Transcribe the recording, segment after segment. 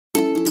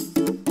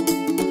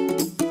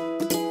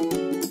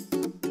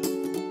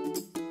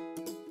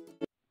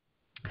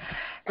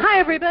Hi,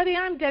 everybody.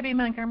 I'm Debby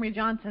Montgomery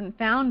Johnson,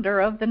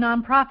 founder of the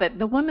nonprofit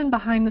The Woman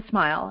Behind the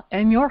Smile,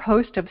 and your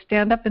host of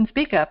Stand Up and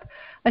Speak Up,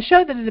 a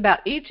show that is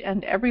about each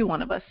and every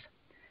one of us.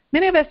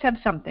 Many of us have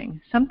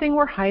something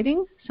we're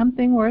hiding,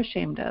 something we're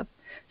ashamed of,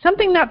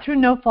 something not through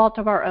no fault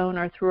of our own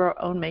or through our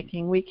own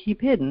making we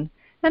keep hidden,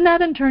 and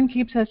that in turn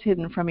keeps us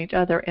hidden from each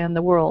other and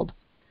the world.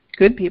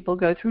 Good people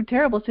go through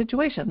terrible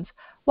situations.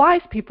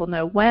 Wise people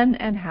know when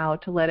and how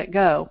to let it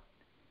go.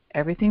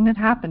 Everything that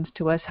happens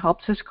to us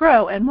helps us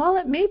grow, and while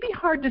it may be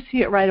hard to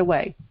see it right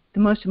away, the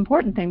most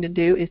important thing to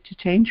do is to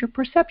change your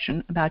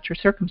perception about your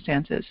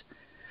circumstances.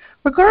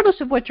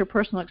 Regardless of what your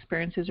personal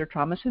experiences or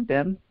traumas have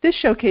been, this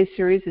showcase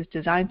series is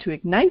designed to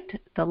ignite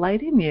the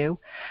light in you,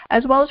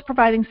 as well as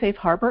providing safe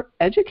harbor,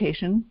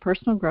 education,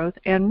 personal growth,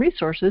 and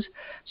resources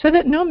so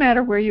that no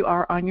matter where you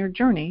are on your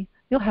journey,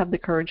 you'll have the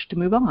courage to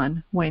move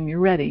on when you're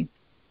ready.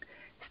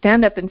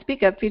 Stand Up and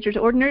Speak Up features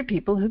ordinary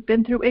people who've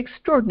been through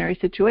extraordinary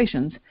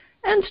situations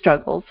and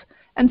struggles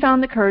and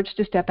found the courage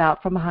to step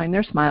out from behind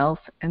their smiles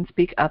and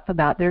speak up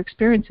about their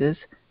experiences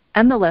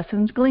and the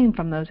lessons gleaned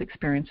from those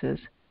experiences.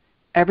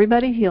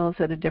 Everybody heals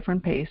at a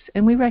different pace,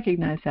 and we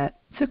recognize that.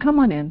 So come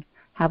on in,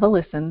 have a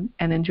listen,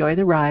 and enjoy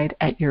the ride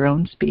at your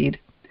own speed.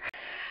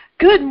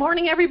 Good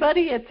morning,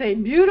 everybody. It's a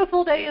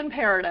beautiful day in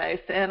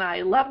paradise, and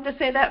I love to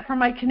say that for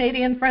my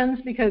Canadian friends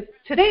because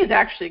today is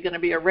actually going to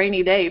be a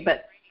rainy day,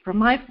 but for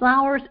my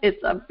flowers,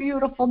 it's a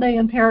beautiful day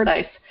in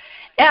paradise.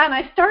 And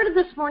I started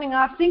this morning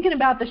off thinking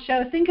about the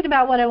show, thinking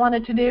about what I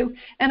wanted to do,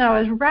 and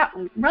I was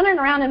running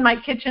around in my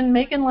kitchen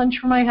making lunch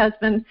for my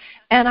husband,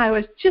 and I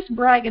was just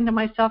bragging to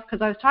myself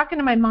because I was talking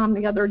to my mom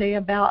the other day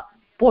about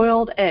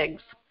boiled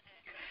eggs.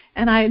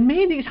 And I had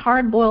made these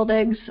hard-boiled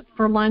eggs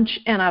for lunch,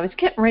 and I was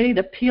getting ready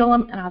to peel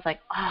them, and I was like,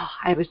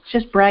 I was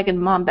just bragging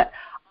to Mom that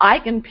I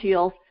can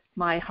peel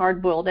my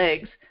hard-boiled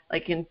eggs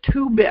like in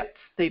 2 bits.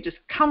 They just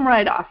come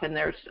right off, and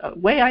there's a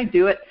way I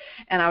do it.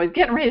 And I was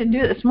getting ready to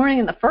do it this morning,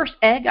 and the first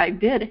egg I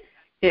did,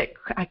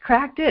 I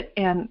cracked it,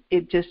 and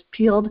it just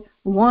peeled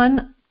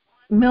 1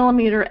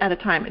 millimeter at a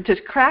time. It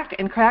just cracked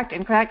and cracked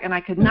and cracked, and I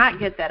could not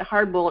get that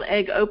hard-boiled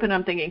egg open.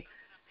 I'm thinking,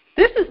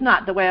 this is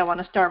not the way I want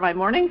to start my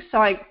morning. So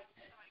I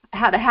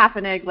had a half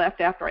an egg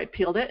left after I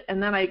peeled it,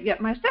 and then I get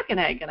my second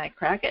egg, and I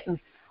crack it, and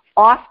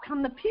off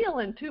come the peel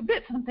in 2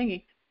 bits. I'm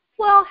thinking,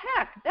 well,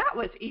 heck, that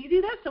was easy.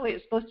 That's the way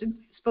it's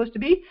supposed to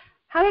be.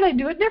 How did I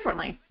do it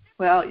differently?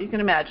 Well, you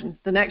can imagine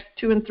the next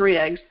 2 and 3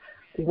 eggs,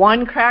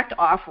 1 cracked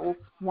awful,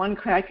 1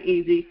 cracked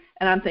easy,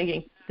 and I'm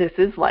thinking, this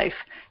is life.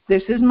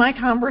 This is my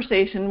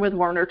conversation with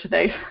Werner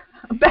today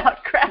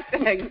about cracked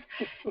eggs.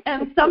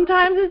 And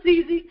sometimes it's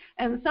easy,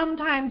 and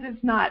sometimes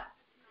it's not.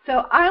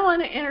 So I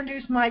want to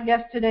introduce my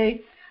guest today.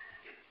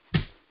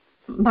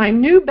 My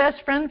new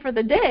best friend for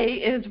the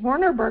day is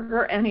Werner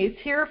Berger, and he's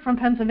here from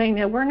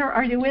Pennsylvania. Werner,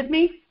 are you with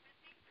me?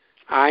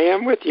 I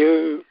am with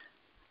you.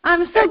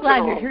 I'm so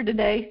glad you're here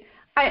today.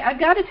 I've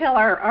got to tell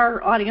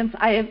our audience,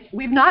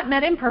 we've not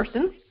met in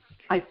person.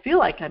 I feel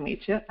like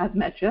I've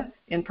met you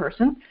in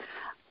person.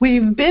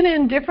 We've been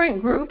in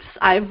different groups.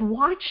 I've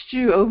watched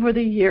you over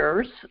the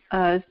years,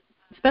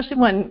 especially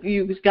when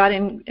you got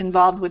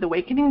involved with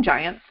Awakening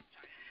Giants.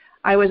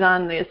 I was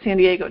on the San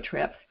Diego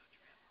trip.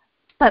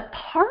 But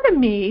part of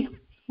me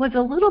was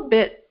a little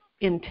bit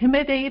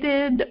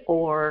intimidated,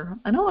 or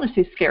I don't want to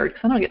say scared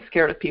because I don't get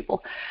scared of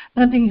people,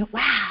 but I'm thinking,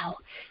 wow,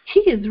 he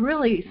is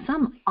really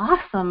some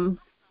awesome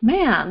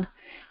man.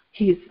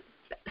 He's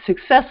a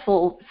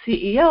successful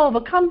CEO of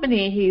a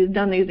company. He's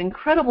done these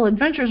incredible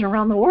adventures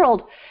around the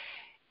world.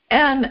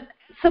 And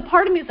so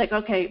part of me is like,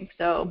 okay,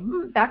 so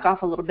back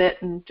off a little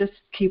bit and just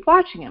keep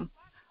watching him.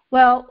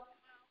 Well,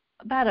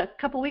 about a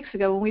couple weeks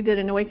ago when we did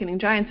an Awakening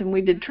Giants and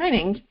we did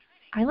training,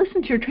 I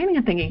listened to your training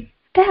and thinking,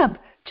 Deb,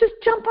 just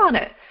jump on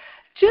it.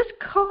 Just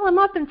call him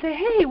up and say,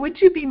 hey,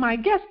 would you be my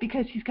guest?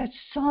 Because he's got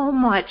so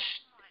much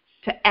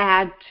to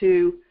add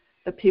to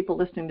the people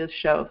listening to the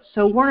show.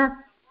 So, Werner,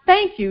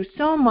 thank you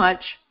so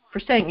much for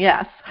saying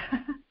yes.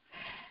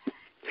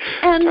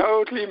 And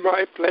totally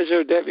my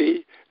pleasure,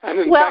 Debbie. And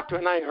in fact,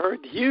 when I heard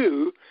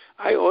you,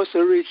 I also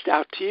reached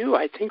out to you.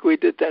 I think we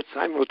did that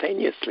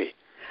simultaneously.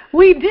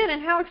 We did,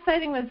 and how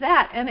exciting was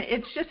that? And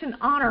it's just an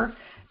honor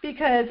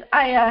because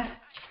I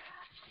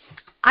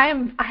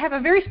have a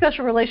very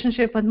special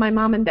relationship with my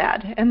mom and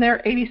dad, and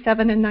they're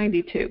 87 and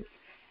 92.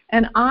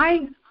 And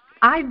I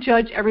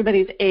judge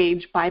everybody's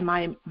age by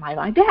my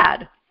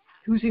dad,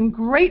 who's in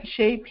great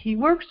shape. He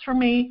works for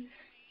me.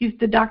 He's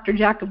the Dr.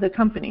 Jack of the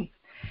company.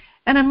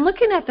 And I'm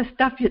looking at the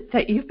stuff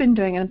that you've been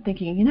doing, and I'm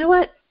thinking, you know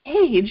what?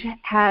 Age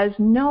has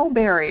no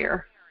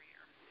barrier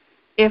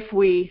if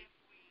we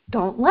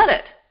don't let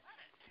it.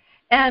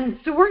 And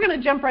so we're going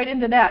to jump right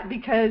into that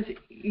because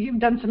you've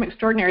done some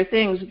extraordinary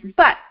things.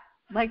 But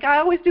like I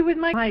always do with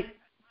my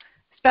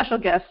special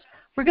guests,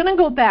 we're going to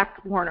go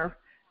back, Werner,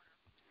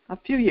 a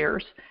few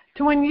years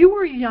to when you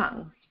were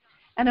young.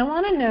 And I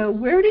want to know,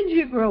 where did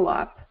you grow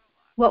up?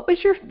 What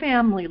was your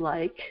family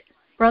like?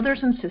 Brothers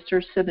and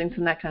sisters, siblings,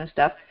 and that kind of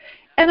stuff.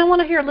 And I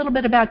want to hear a little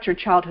bit about your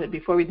childhood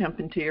before we jump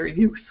into your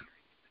youth.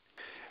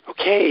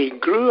 Okay,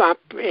 grew up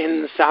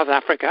in South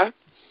Africa,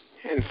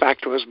 In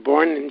fact, was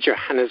born in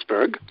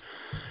Johannesburg.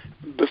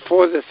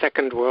 Before the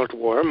Second World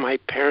War, my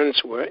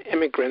parents were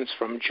immigrants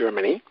from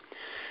Germany.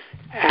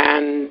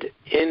 And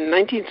in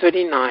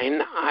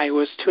 1939, I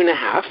was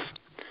 2.5.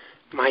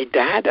 My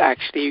dad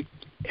actually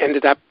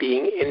ended up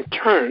being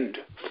interned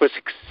for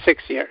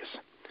six years,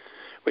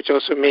 which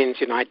also means,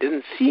 I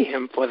didn't see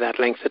him for that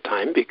length of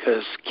time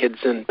because kids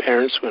and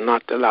parents were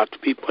not allowed to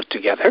be put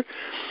together.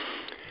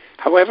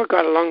 However,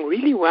 got along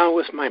really well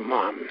with my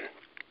mom.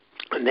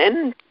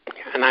 And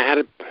I had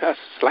a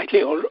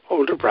slightly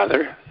older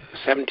brother,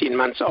 17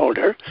 months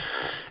older,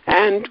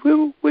 and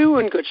we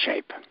were in good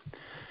shape.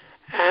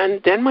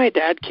 And then my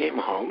dad came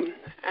home,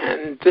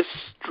 and this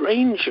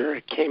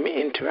stranger came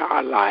into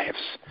our lives.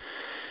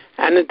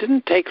 And it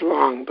didn't take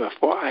long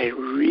before I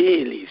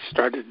really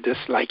started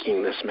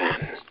disliking this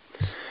man.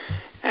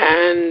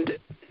 And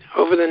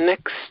over the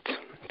next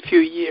few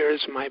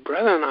years, my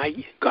brother and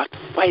I got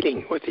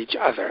fighting with each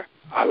other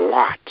a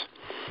lot.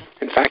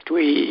 In fact,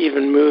 we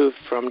even moved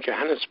from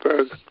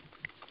Johannesburg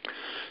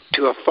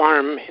to a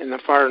farm in the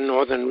far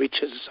northern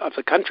reaches of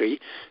the country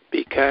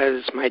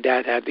because my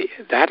dad had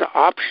that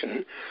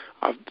option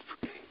of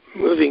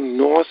moving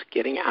north,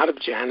 getting out of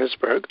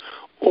Johannesburg,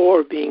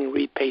 or being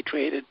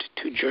repatriated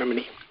to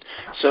Germany.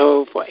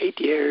 So for 8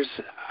 years,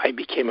 I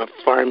became a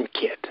farm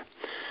kid.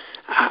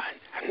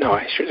 No,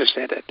 I should have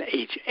said at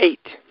age 8,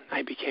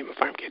 I became a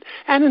farm kid.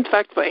 And in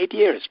fact, for 8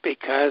 years,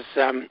 because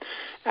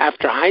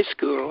after high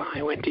school,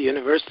 I went to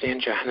university in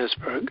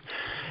Johannesburg,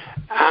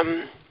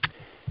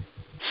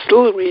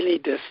 still really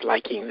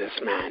disliking this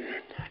man,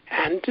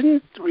 and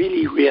didn't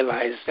really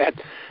realize that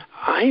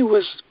I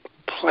was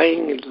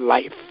playing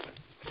life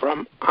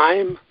from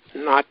I'm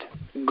not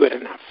good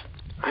enough.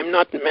 I'm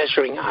not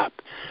measuring up.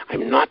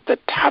 I'm not the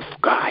tough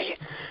guy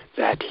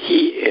that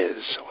he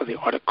is, or the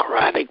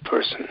autocratic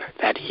person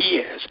that he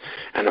is.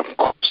 And of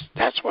course,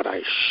 that's what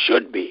I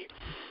should be,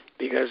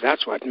 because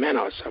that's what men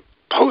are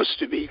supposed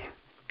to be.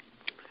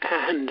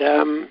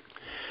 And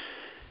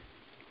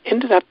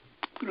ended up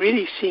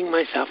really seeing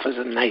myself as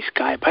a nice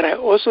guy, but I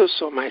also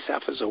saw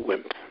myself as a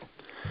wimp.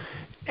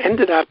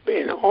 Ended up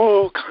in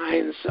all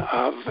kinds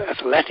of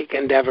athletic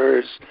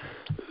endeavors,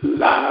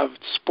 loved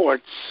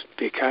sports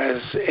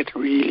because it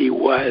really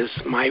was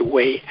my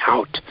way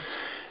out.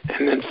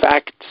 And in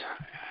fact,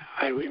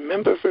 I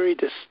remember very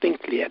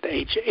distinctly at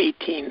age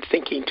 18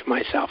 thinking to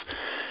myself,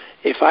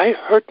 if I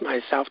hurt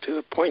myself to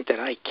the point that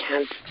I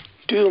can't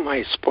do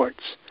my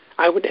sports,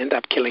 I would end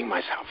up killing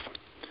myself.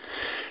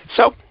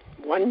 So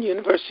one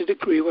university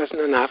degree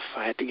wasn't enough.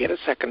 I had to get a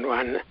second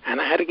one,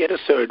 and I had to get a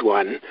third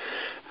one.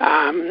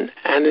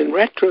 And in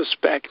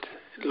retrospect,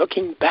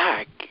 looking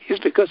back, is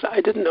because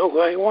I didn't know who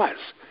I was.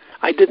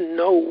 I didn't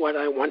know what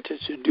I wanted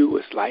to do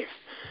with life.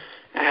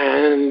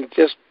 And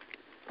just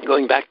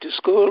going back to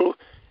school,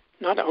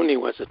 not only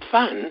was it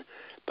fun,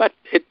 but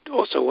it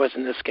also was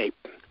an escape.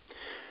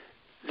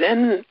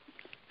 Then,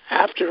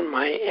 after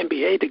my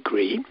MBA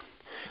degree,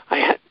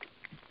 I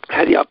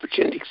had the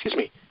opportunity,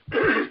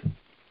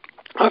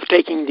 of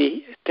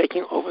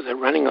taking over the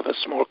running of a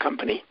small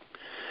company,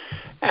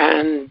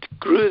 and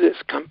grew this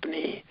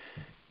company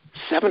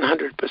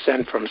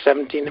 700% from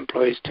 17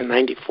 employees to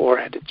 94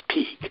 at its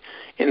peak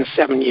in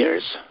 7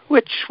 years,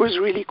 which was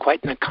really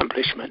quite an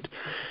accomplishment.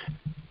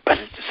 But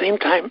at the same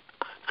time,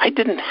 I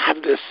didn't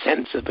have this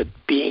sense of it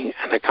being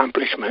an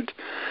accomplishment.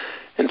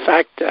 In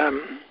fact,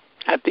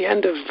 at the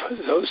end of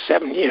those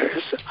 7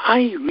 years,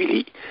 I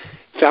really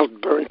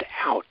felt burnt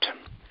out.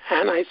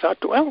 And I thought,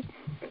 well,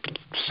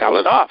 sell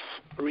it off,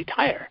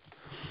 retire,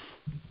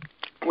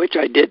 which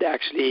I did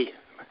actually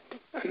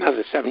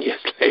another 7 years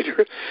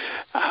later,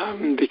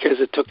 because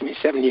it took me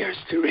 7 years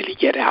to really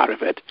get out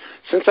of it,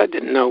 since I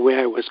didn't know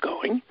where I was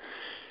going.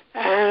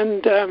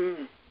 And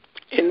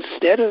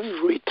instead of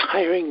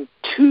retiring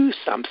to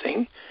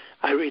something,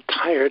 I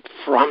retired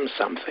from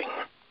something.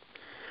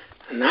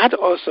 And that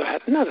also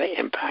had another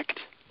impact,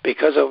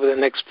 because over the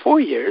next 4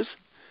 years,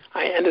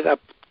 I ended up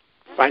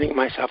finding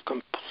myself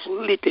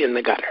completely in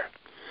the gutter.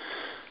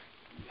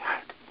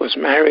 Was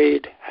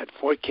married, had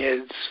 4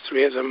 kids,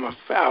 3 of them of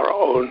our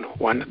own,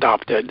 1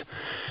 adopted,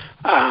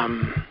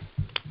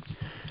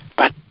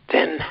 but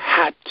then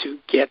had to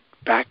get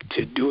back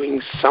to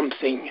doing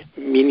something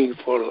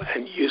meaningful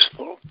and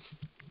useful.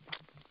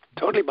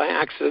 Totally by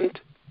accident,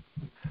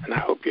 and I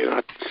hope you're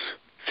not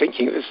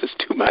thinking this is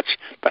too much,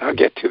 but I'll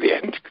get to the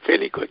end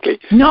fairly quickly.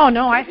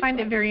 No, I find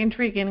it very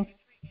intriguing.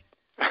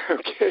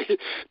 Okay,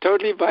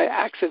 totally by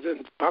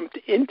accident, bumped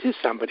into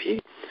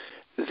somebody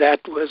that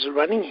was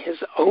running his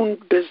own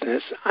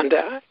business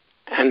under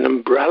an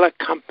umbrella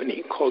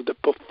company called the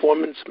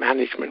Performance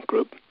Management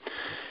Group.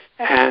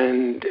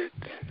 And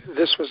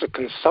this was a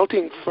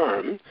consulting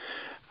firm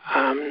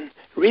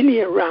really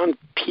around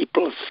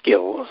people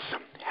skills,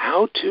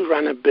 how to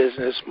run a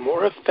business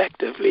more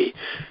effectively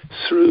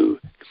through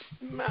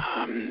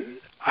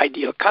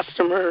ideal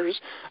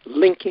customers,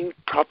 linking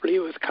properly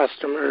with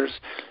customers,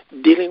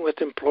 dealing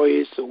with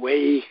employees the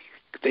way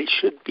they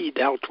should be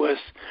dealt with.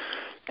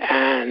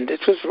 And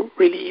it was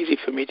really easy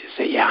for me to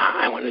say, yeah,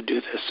 I want to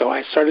do this. So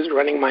I started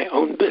running my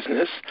own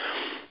business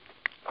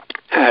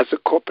as a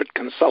corporate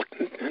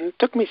consultant, and it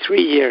took me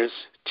 3 years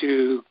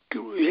to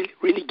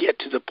really get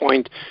to the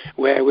point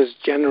where I was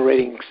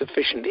generating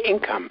sufficient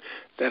income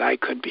that I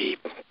could be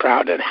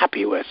proud and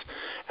happy with,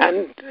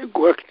 and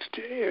worked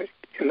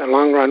in the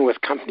long run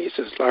with companies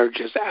as large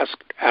as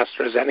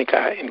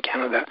AstraZeneca in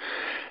Canada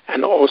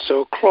and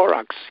also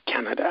Clorox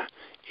Canada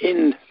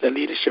in the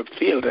leadership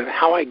field. And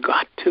how I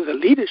got to the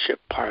leadership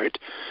part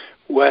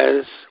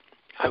was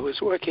I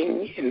was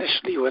working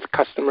initially with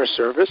customer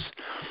service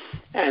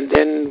and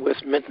then with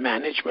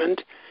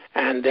mid-management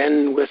and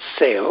then with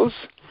sales,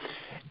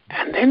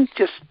 and then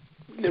just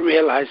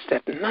realized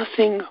that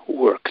nothing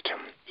worked.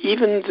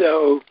 Even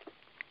though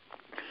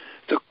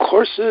the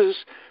courses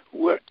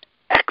were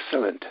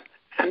excellent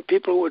and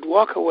people would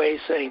walk away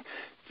saying,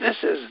 this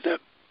is the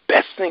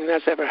best thing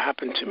that's ever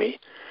happened to me,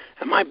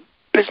 and my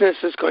business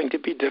is going to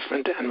be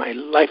different and my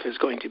life is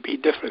going to be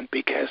different,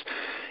 because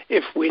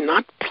if we're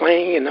not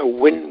playing in a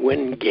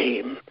win-win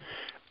game,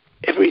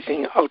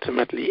 everything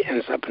ultimately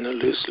ends up in a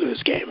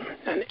lose-lose game.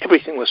 And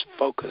everything was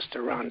focused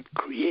around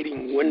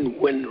creating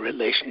win-win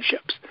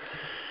relationships.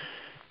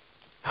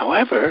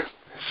 However,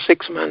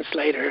 6 months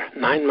later,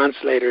 9 months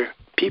later,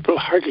 people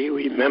hardly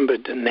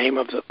remembered the name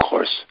of the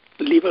course,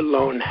 leave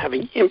alone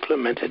having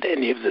implemented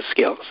any of the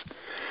skills.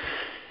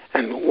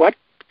 And what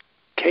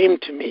came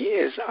to me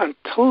is,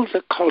 until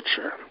the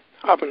culture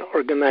of an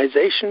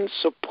organization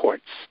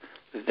supports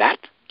that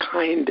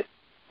kind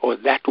or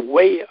that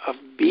way of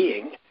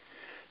being,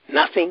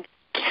 nothing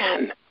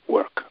can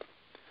work.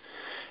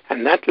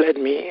 And that led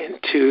me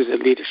into the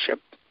leadership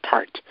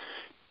part,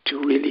 to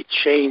really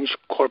change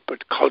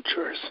corporate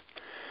cultures.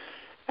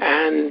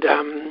 And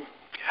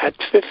at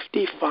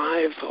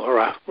 55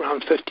 or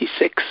around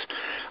 56,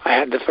 I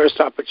had the first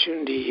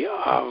opportunity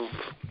of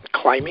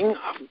climbing,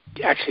 of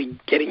actually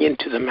getting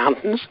into the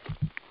mountains,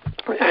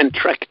 and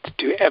trekked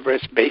to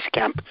Everest Base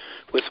Camp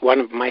with one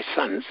of my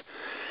sons.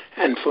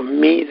 And for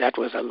me, that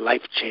was a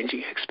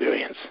life-changing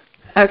experience.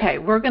 Okay,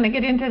 we're going to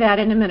get into that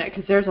in a minute,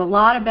 because there's a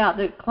lot about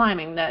the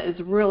climbing that is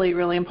really,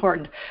 really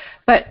important.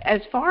 But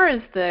as far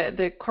as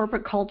the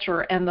corporate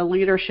culture and the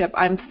leadership,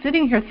 I'm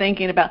sitting here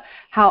thinking about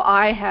how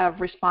I have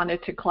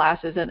responded to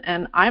classes,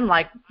 and I'm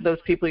like those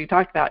people you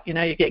talked about. You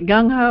know, you get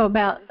gung-ho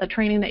about a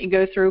training that you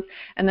go through,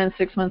 and then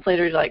 6 months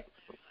later you're like,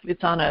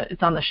 it's on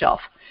the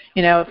shelf.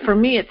 You know, for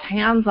me, it's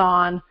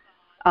hands-on.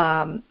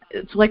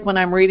 It's like when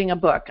I'm reading a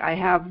book. I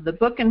have the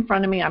book in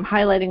front of me. I'm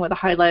highlighting with a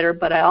highlighter,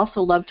 but I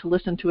also love to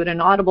listen to it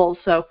in Audible,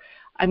 so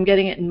I'm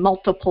getting it in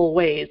multiple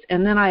ways.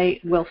 And then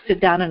I will sit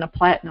down and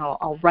apply it, and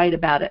I'll write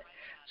about it.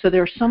 So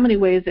there are so many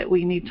ways that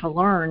we need to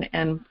learn,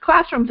 and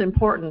classroom's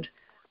important.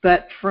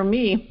 But for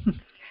me,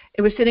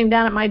 it was sitting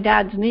down at my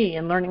dad's knee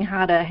and learning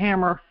how to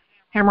hammer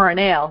a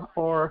nail,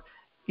 or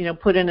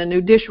put in a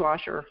new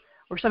dishwasher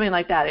or something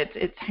like that.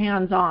 It's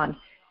hands-on.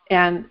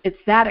 And it's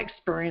that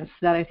experience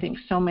that I think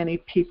so many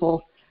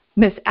people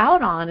miss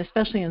out on,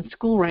 especially in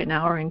school right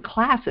now or in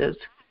classes.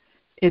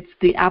 It's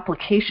the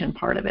application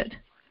part of it.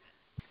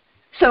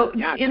 So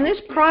in this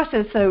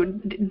process, though,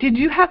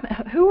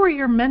 who were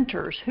your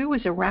mentors? Who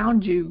was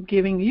around you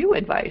giving you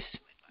advice,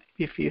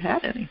 if you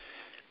had any?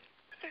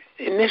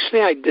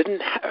 Initially, I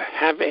didn't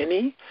have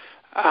any,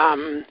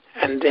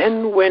 and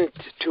then went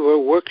to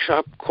a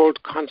workshop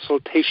called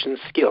Consultation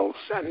Skills.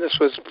 And this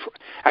was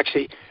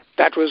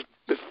that was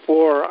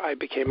before I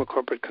became a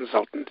corporate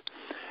consultant.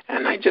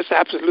 And I just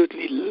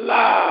absolutely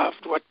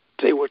loved what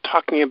they were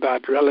talking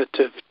about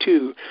relative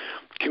to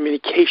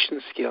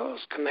communication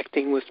skills,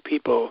 connecting with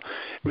people,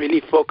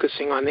 really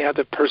focusing on the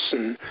other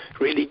person,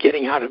 really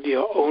getting out of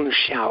your own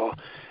shell.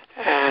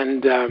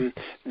 And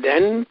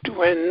then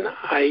when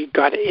I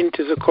got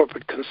into the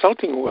corporate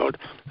consulting world,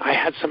 I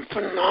had some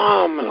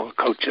phenomenal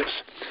coaches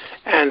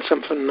and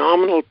some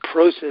phenomenal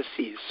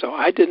processes. So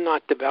I did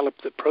not develop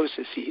the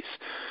processes.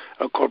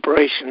 A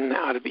corporation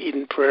out of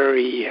Eden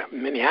Prairie,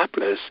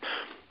 Minneapolis,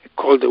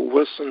 called the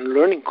Wilson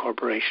Learning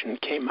Corporation,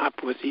 came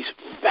up with these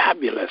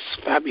fabulous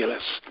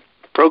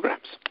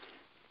programs.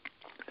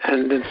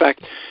 And in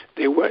fact,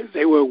 they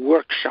were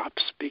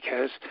workshops,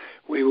 because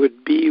we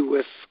would be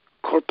with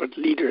corporate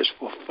leaders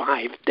for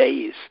 5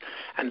 days,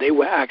 and they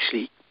were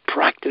actually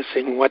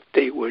practicing what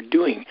they were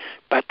doing.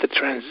 But the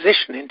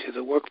transition into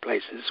the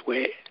workplaces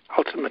where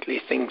ultimately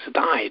things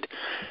died.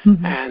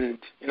 Mm-hmm. And,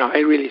 I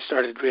really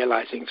started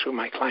realizing through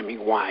my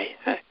climbing why.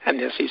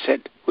 And as you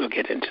said, we'll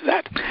get into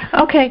that.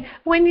 Okay.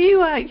 When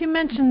you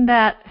mentioned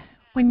that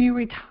when you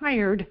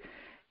retired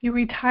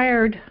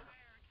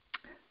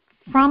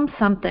from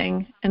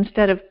something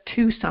instead of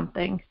to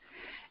something,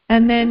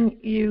 and then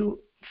you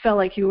felt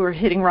like you were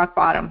hitting rock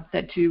bottom,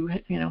 that you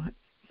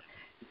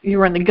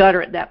were in the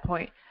gutter at that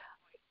point.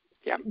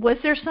 Yeah. Was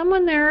there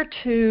someone there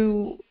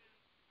to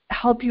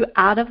help you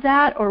out of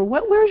that, or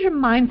what was your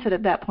mindset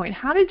at that point?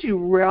 How did you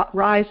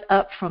rise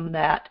up from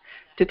that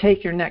to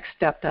take your next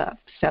step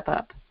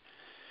up?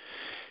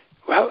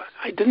 Well,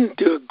 I didn't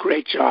do a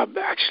great job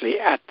actually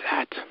at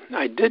that.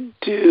 I did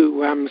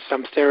do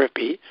some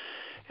therapy,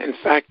 In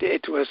fact,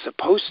 it was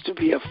supposed to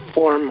be a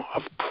form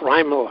of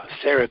primal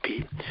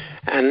therapy.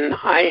 And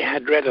I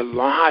had read a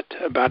lot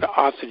about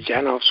Arthur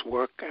Janoff's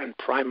work and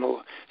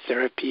primal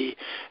therapy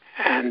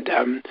and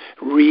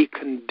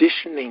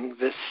reconditioning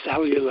the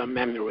cellular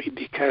memory,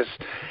 because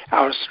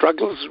our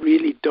struggles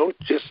really don't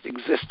just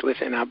exist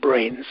within our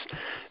brains.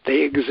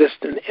 They exist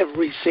in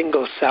every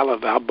single cell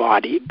of our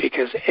body,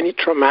 because any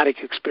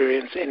traumatic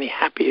experience, any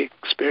happy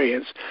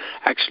experience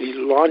actually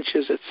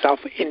launches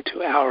itself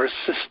into our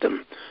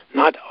system,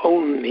 not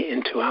only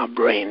into our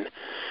brain.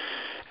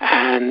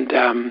 And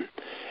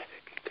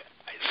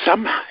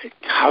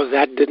somehow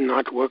that did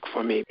not work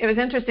for me. It was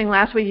interesting.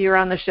 Last week you were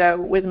on the show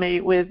with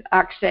me with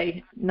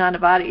Akshay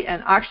Nanavati,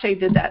 and Akshay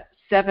did that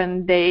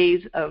 7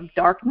 days of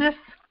darkness.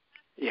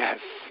 Yes.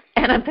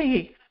 And I'm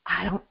thinking,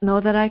 I don't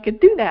know that I could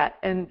do that.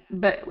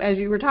 But as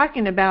you were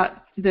talking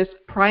about this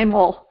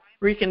primal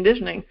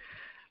reconditioning,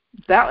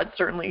 that would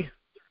certainly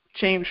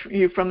change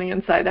you from the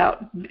inside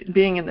out,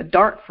 being in the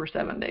dark for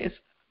 7 days.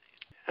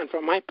 And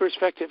from my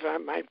perspective, I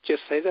might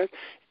just say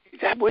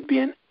that would be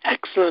an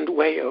excellent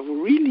way of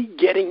really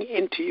getting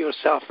into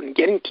yourself and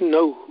getting to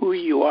know who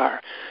you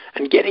are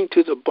and getting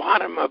to the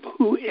bottom of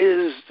who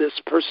is this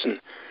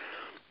person.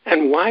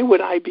 And why would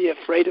I be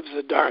afraid of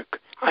the dark?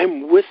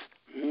 I'm with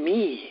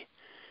me,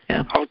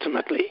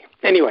 ultimately.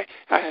 Anyway,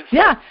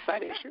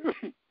 side issue.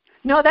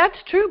 No, that's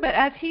true. But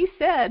as he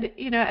said,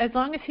 as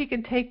long as he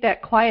could take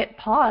that quiet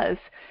pause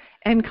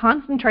and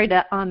concentrate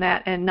on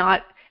that and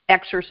not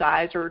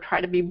exercise or try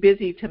to be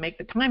busy to make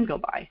the time go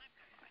by.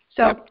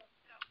 So. Yep.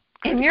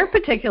 In your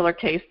particular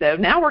case, though,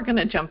 now we're going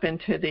to jump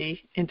into the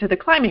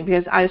climbing,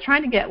 because I was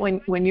trying to get,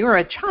 when you were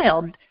a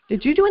child,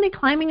 did you do any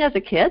climbing as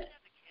a kid?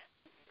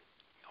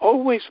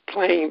 Always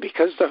playing,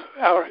 because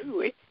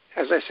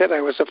as I said, I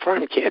was a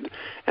farm kid,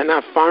 and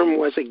our farm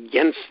was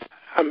against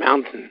a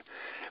mountain.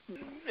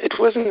 It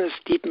wasn't a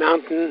steep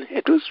mountain.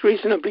 It was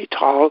reasonably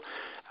tall,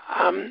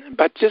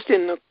 but just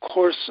in the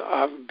course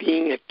of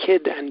being a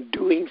kid and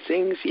doing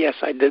things, yes,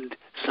 I did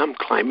some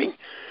climbing.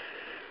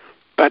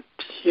 But,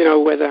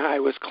 whether I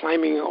was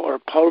climbing or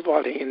pole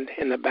vaulting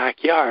in the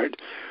backyard,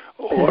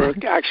 or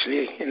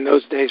actually in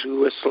those days we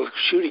were still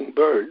shooting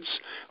birds,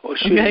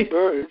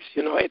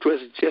 it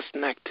was just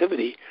an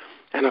activity.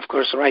 And, of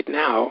course, right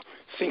now,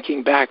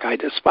 thinking back, I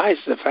despise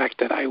the fact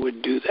that I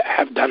would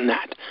have done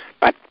that.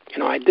 But,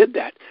 I did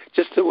that.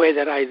 Just the way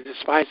that I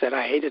despise that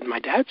I hated my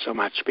dad so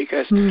much,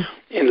 because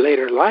in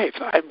later life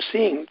I'm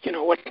seeing,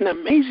 what an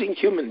amazing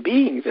human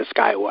being this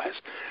guy was.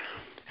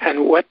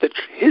 And what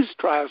his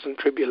trials and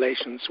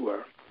tribulations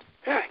were.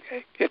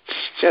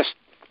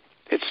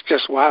 It's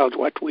just wild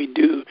what we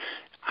do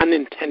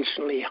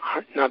unintentionally,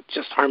 not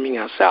just harming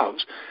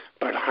ourselves,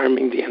 but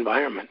harming the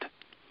environment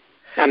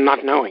and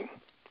not knowing.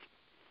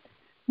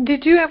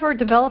 Did you ever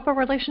develop a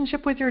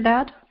relationship with your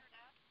dad?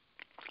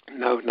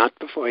 No, not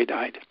before he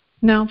died.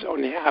 No. It's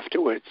only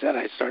afterwards that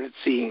I started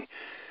seeing,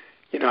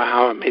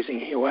 how amazing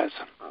he was.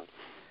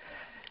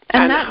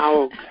 And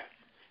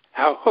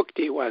how hooked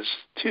he was,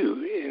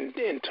 too,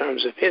 in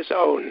terms of his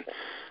own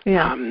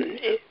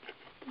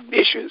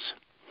issues.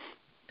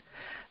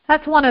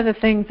 That's one of the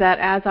things that,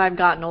 as I've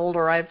gotten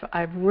older,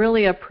 I've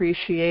really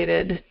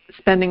appreciated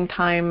spending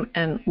time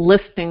and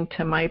listening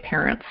to my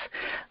parents,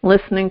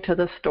 listening to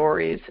the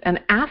stories,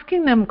 and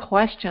asking them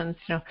questions,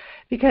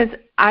 because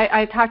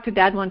I talked to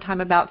Dad one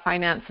time about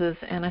finances,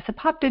 and I said,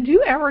 Pop, did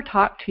you ever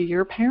talk to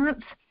your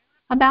parents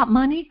about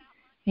money?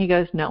 He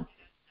goes, no.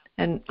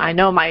 And I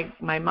know my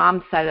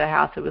mom's side of the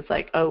house, it was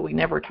like, oh, we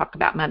never talk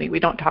about money. We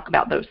don't talk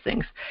about those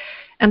things.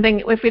 And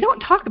then if we don't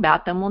talk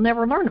about them, we'll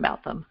never learn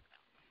about them.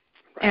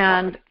 Right.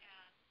 And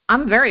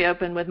I'm very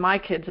open with my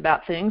kids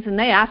about things. And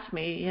they asked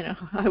me,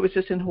 I was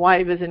just in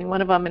Hawaii visiting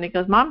one of them, and he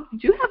goes, Mom,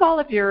 do you have all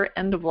of your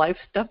end-of-life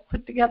stuff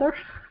put together?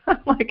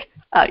 I'm like,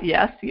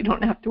 yes, you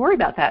don't have to worry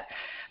about that.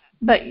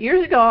 But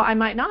years ago, I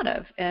might not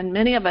have. And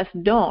many of us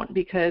don't,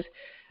 because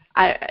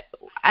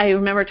I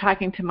remember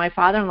talking to my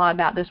father-in-law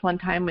about this one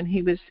time when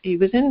he was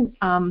in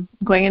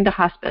going into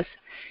hospice,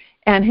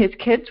 and his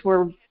kids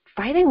were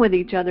fighting with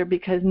each other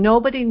because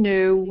nobody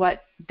knew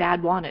what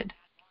Dad wanted.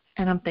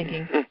 And I'm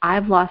thinking,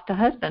 I've lost a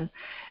husband.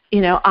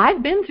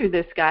 I've been through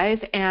this, guys,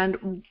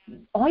 and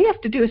all you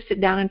have to do is sit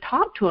down and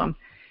talk to him.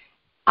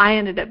 I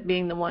ended up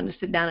being the one to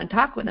sit down and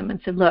talk with him and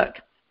said, look,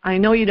 I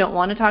know you don't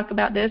want to talk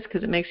about this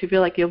because it makes you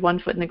feel like you have one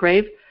foot in the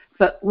grave,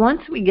 but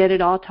once we get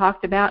it all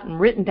talked about and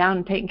written down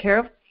and taken care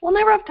of, we'll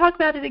never have to talk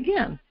about it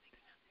again.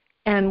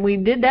 And we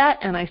did that,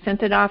 and I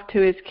sent it off to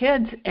his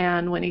kids,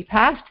 and when he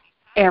passed,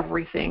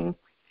 everything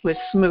was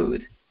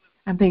smooth.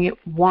 I'm thinking,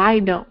 why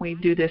don't we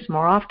do this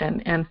more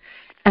often?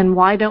 And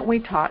why don't we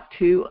talk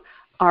to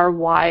our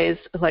wise,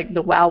 like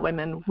the WOW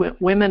women,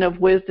 women of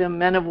wisdom,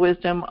 men of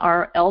wisdom,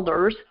 our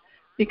elders,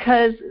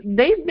 because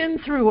they've been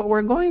through what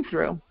we're going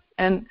through.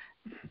 And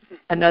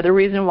another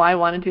reason why I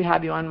wanted to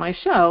have you on my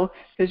show,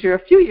 because you're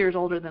a few years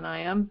older than I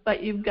am,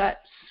 but you've got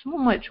so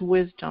much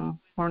wisdom,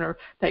 Werner,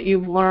 that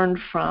you've learned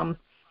from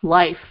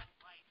life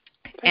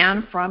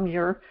and from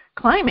your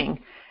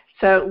climbing.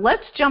 So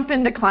let's jump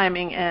into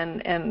climbing,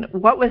 and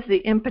what was the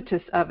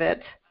impetus of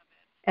it,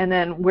 And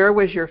then where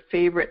was your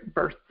favorite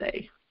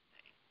birthday?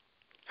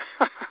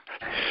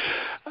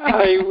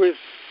 I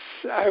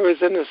was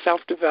in a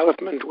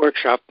self-development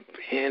workshop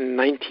in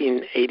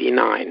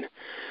 1989,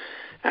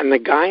 and the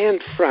guy in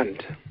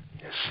front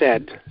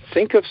said,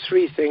 think of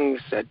 3 things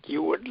that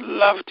you would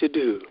love to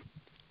do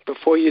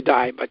before you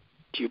die, but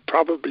you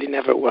probably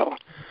never will.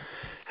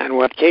 And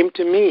what came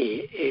to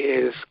me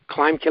is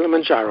climb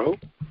Kilimanjaro,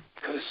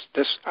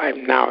 because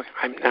I'm now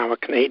a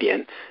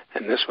Canadian,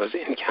 and this was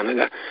in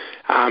Canada,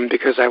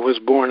 because I was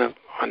born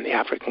on the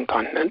African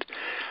continent.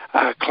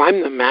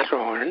 Climb the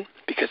Matterhorn,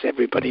 because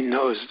everybody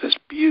knows this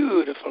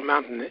beautiful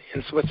mountain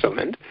in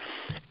Switzerland,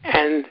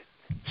 and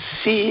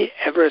see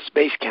Everest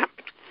Base Camp.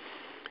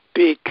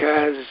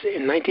 Because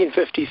in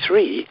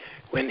 1953,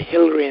 when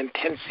Hillary and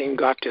Tenzing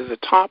got to the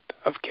top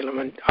of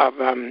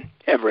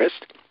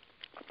Everest,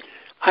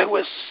 I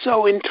was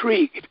so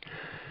intrigued.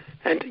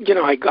 And,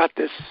 I got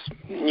this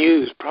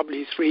news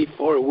probably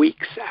 3-4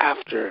 weeks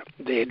after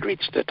they had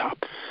reached the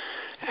top.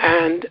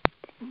 And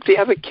the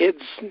other kids,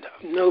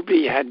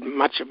 nobody had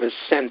much of a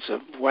sense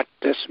of what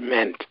this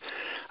meant.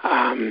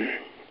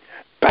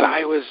 But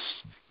I was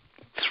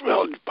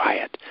thrilled by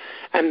it.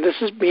 And this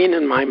has been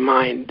in my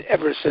mind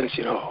ever since,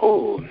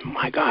 oh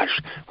my gosh,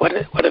 what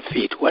a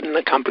feat, what an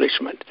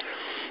accomplishment.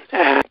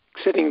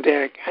 Sitting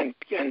there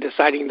and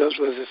deciding those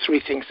were the 3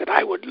 things that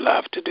I would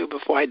love to do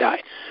before I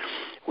die.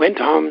 Went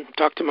home,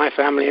 talked to my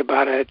family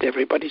about it,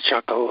 everybody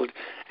chuckled,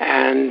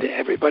 and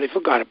everybody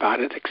forgot about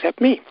it except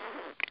me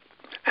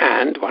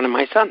and one of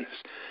my sons.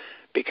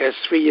 Because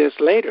 3 years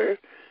later,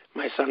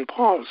 my son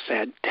Paul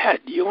said,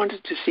 Dad, you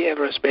wanted to see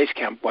Everest Base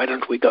Camp, why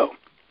don't we go?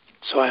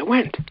 So I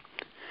went.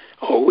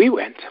 We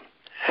went.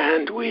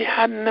 And we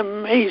had an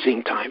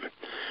amazing time.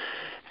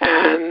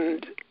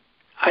 And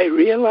I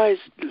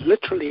realized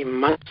literally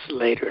months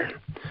later,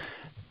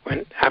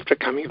 after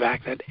coming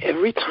back, that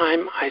every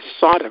time I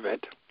thought of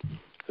it,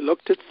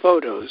 looked at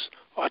photos,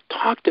 or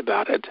talked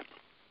about it,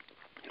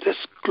 this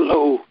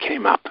glow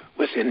came up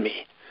within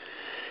me.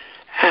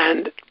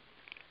 And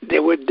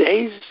there were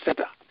days that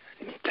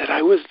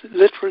I was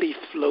literally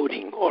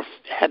floating, or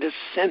had a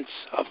sense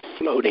of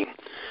floating,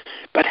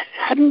 but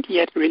hadn't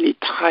yet really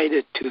tied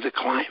it to the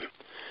climb.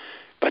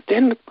 But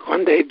then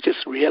one day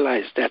just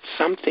realized that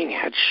something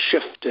had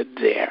shifted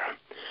there.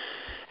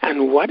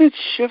 And what had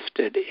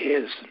shifted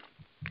is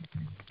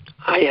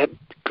I had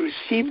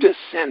received a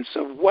sense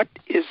of what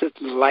is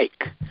it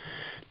like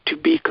to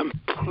be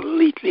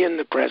completely in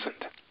the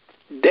present.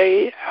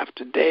 Day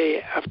after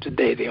day after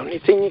day, the only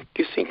thing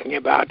you're thinking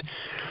about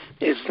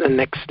is the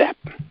next step.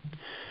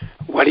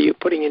 What are you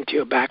putting into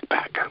your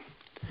backpack?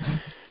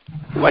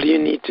 What do you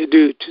need to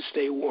do to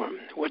stay warm?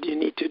 What do you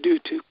need to do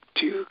to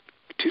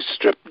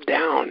strip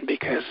down?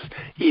 Because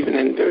even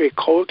in very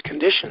cold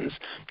conditions,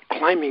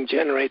 climbing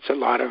generates a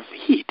lot of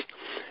heat.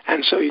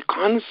 And so you're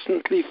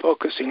constantly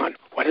focusing on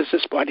what does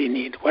this body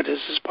need? What does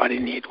this body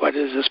need? What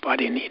does this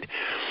body need?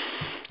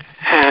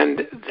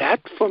 And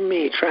that, for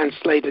me,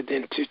 translated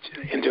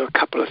into a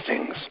couple of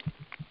things.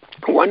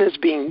 One is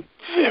being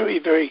very,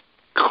 very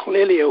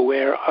clearly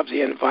aware of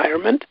the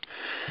environment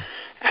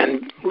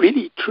and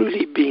really,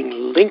 truly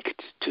being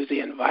linked to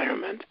the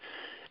environment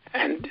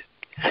and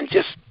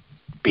just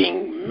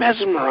being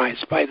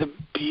mesmerized by the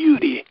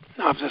beauty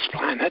of this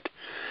planet.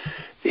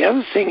 The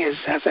other thing is,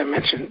 as I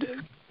mentioned,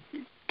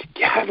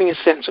 having a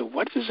sense of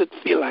what does it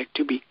feel like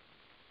to be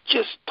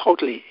just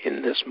totally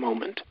in this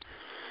moment.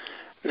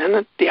 And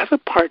then the other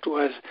part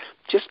was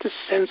just a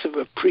sense of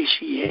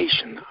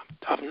appreciation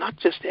of not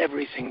just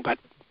everything, but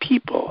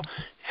people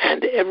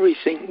and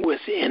everything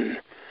within.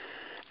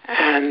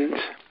 And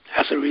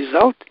as a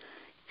result,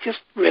 just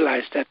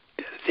realized that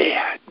there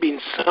had been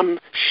some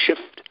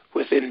shift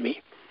within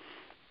me.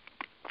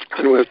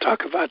 And we'll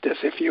talk about this,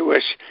 if you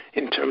wish,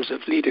 in terms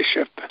of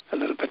leadership a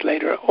little bit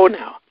later or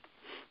now.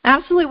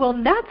 Absolutely.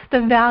 Well, that's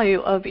the value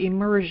of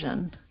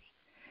immersion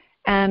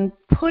and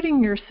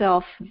putting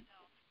yourself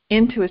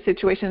into a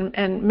situation.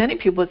 And many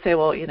people would say,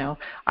 well,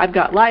 I've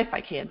got life.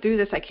 I can't do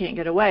this. I can't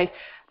get away.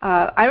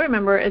 I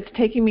remember it's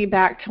taking me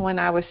back to when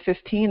I was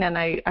 15 and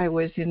I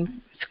was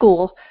in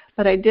school,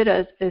 but I did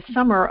a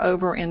summer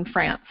over in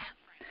France,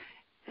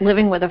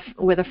 living with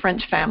a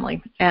French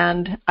family.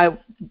 And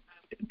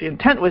the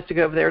intent was to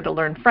go over there to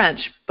learn French,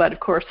 but of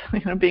course,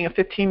 being a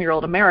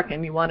 15-year-old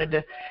American, you wanted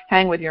to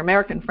hang with your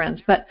American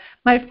friends. But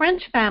my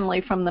French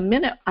family, from the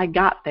minute I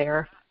got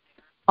there,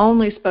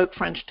 only spoke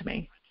French to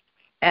me.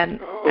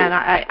 And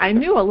I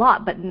knew a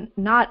lot, but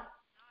not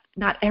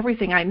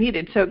everything I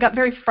needed. So it got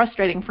very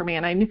frustrating for me.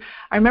 And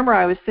I remember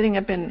I was sitting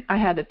I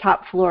had the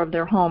top floor of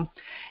their home,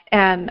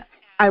 and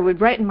I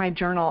would write in my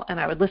journal, and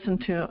I would listen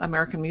to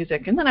American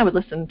music, and then I would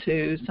listen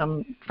to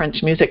some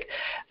French music.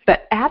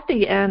 But at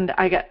the end,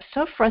 I got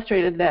so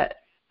frustrated that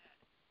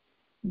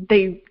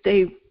they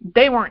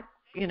weren't,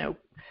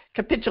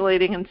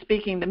 capitulating and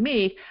speaking to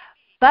me.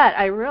 But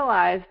I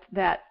realized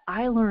that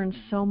I learned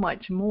so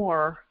much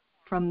more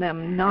from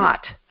them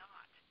not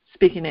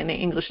speaking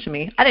any English to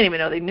me. I didn't even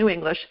know they knew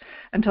English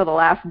until the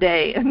last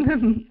day,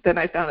 and then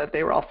I found out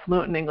they were all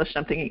fluent in English.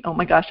 I'm thinking, oh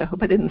my gosh, I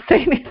hope I didn't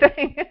say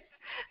anything.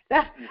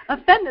 that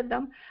offended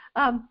them.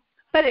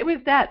 But it was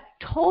that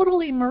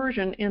total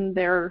immersion in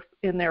their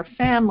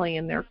family,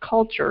 in their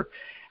culture,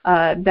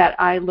 that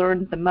I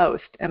learned the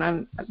most. And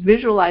I'm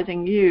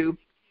visualizing you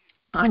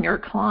on your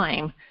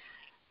climb.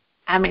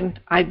 I mean,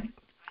 I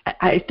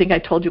think I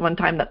told you one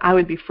time that I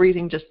would be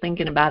freezing just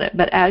thinking about it.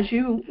 But as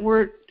you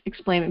were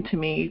explaining to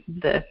me,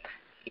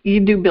 you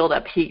do build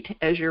up heat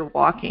as you're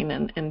walking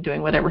and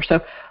doing whatever. So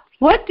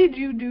what did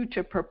you do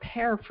to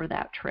prepare for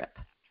that trip?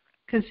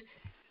 Because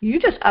you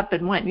just up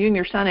and went. You and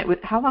your son,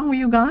 how long were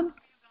you gone?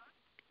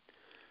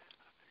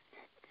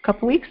 A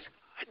couple weeks?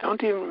 I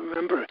don't even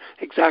remember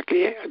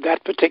exactly.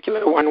 That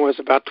particular one was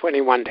about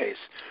 21 days.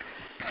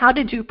 How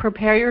did you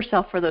prepare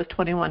yourself for those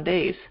 21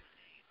 days?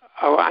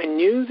 Oh, I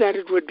knew that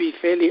it would be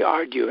fairly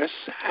arduous,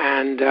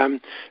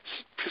 and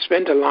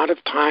spent a lot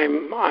of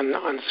time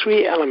on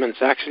three elements,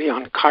 actually,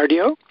 on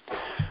cardio,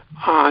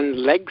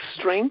 on leg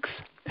strength,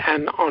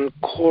 and on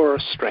core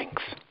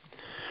strength.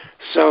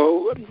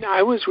 So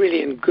I was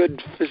really in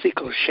good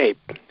physical shape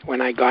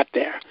when I got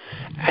there.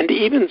 And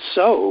even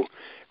so,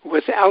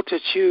 with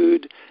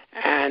altitude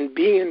and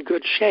being in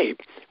good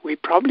shape, we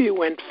probably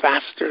went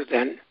faster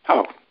than,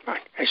 I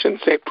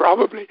shouldn't say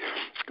probably,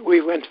 we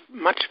went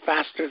much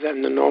faster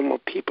than the normal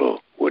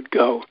people would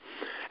go.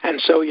 And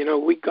so,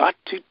 we got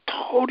to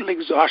total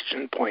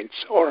exhaustion points,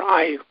 or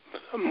I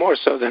more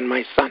so than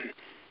my son.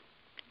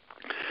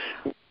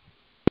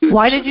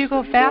 Why did you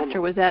go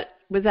faster? Was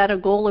that a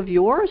goal of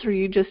yours, or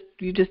you just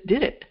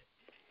did it?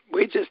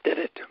 We just did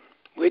it.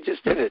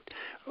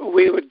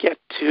 We would get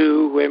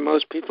to where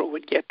most people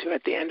would get to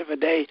at the end of a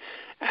day,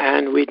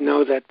 and we'd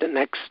know that the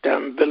next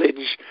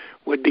village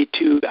would be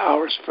 2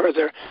 hours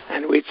further,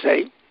 and we'd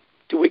say,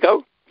 do we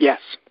go? Yes.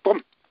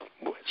 Boom.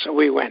 So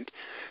we went.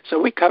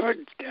 So we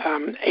covered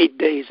 8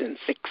 days in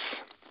 6,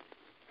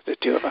 the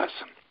two of us.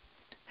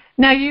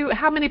 Now,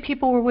 how many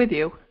people were with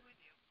you?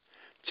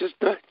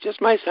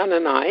 Just my son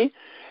and I,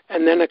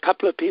 and then a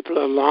couple of people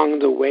along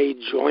the way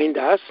joined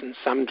us, and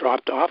some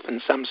dropped off,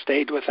 and some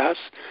stayed with us.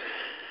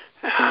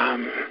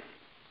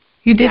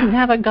 You didn't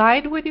have a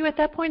guide with you at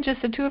that point,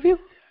 just the two of you?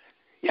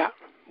 Yeah,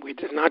 we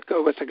did not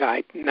go with a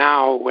guide.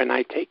 Now, when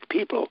I take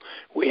people,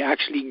 we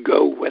actually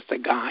go with a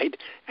guide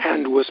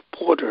and with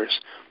porters,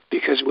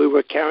 because we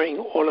were carrying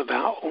all of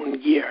our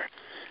own gear.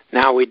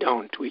 Now we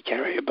don't. We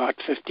carry about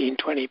 15,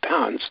 20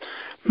 pounds,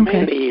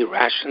 mainly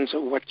rations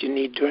of what you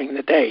need during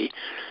the day,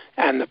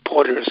 and the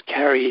porters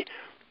carry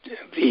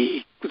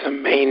the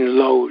main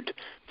load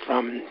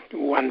from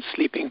one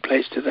sleeping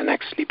place to the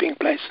next sleeping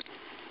place.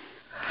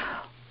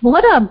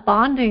 What a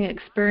bonding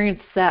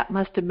experience that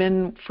must have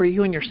been for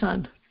you and your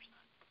son.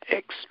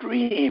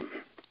 Extreme.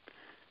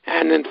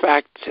 And in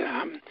fact,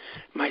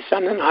 my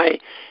son and I,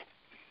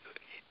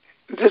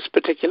 this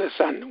particular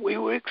son, we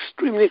were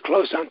extremely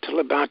close until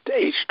about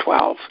age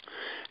 12.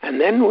 And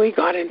then we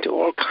got into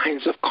all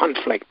kinds of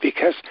conflict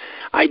because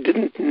I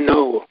didn't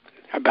know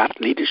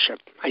about leadership.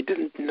 I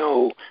didn't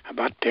know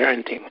about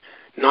parenting,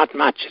 not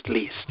much at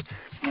least,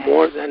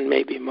 more than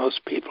maybe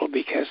most people,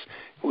 because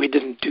we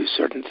didn't do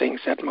certain things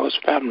that most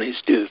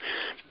families do.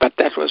 But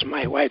that was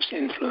my wife's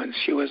influence.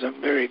 She was a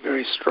very,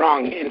 very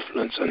strong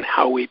influence on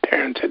how we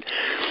parented.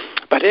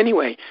 But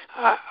anyway,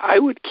 I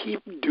would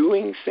keep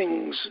doing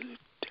things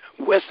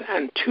with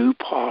and to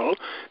Paul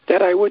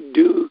that I would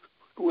do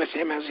with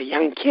him as a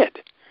young kid.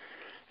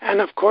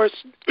 And of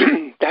course,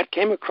 that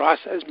came across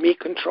as me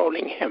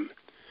controlling him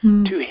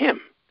to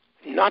him,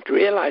 not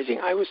realizing.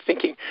 I was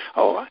thinking,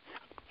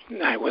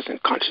 I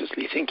wasn't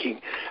consciously thinking.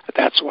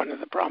 That's one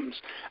of the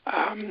problems.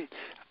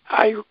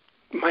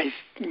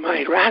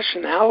 My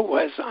rationale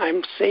was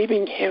I'm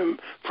saving him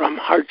from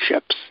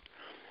hardships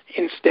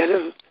instead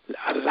of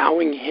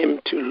allowing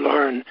him to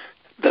learn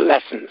the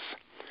lessons.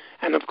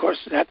 And of course,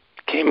 that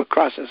came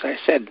across, as I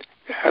said,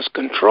 as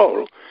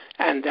control,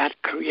 and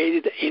that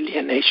created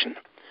alienation.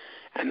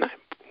 And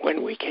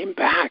when we came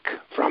back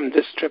from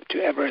this trip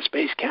to Everest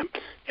Base Camp,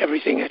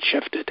 everything had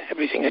shifted,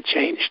 everything had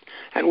changed,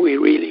 and we're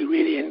really,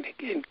 really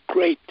in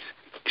great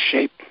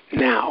shape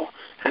now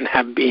and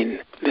have been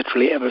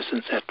literally ever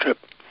since that trip.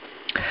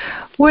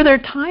 Were there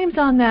times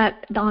on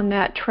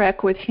that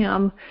trek with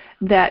him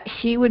that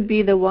he would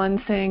be the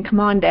one saying, "Come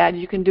on, Dad,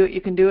 you can do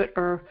it,"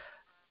 or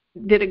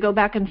did it go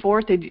back and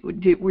forth?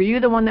 Were you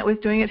the one that was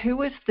doing it? Who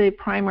was the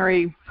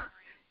primary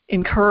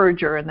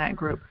encourager in that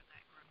group?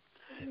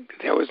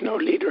 There was no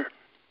leader.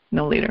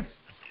 No leader.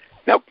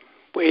 Nope.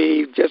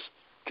 We just,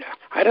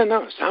 I don't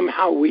know,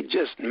 somehow we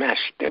just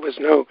meshed. There was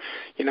no,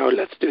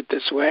 let's do it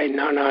this way.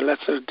 No,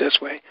 let's do it this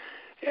way.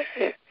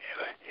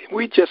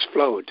 We just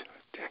flowed.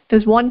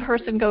 Does one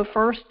person go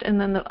first and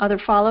then the other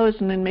follows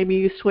and then maybe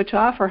you switch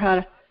off, or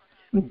how?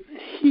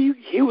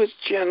 He was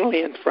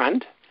generally in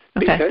front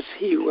because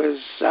he was,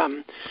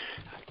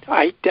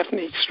 I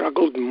definitely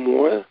struggled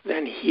more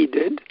than he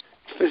did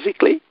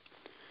physically.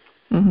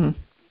 Mm-hmm.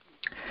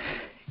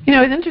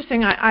 It's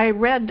interesting. I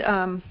read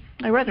an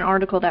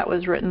article that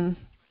was written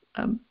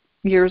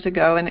years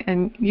ago,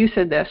 and you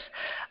said this: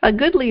 a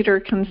good leader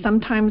can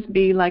sometimes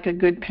be like a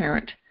good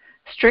parent.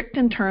 strict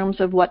in terms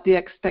of what the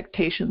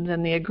expectations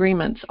and the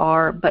agreements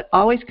are, but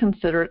always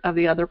considerate of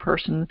the other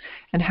person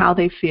and how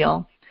they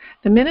feel.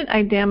 The minute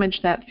I damage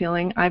that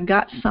feeling, I've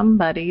got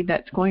somebody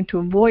that's going to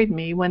avoid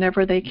me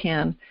whenever they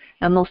can,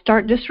 and they'll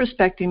start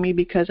disrespecting me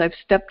because I've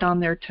stepped on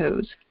their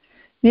toes.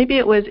 Maybe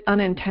it was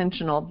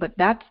unintentional, but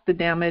that's the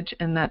damage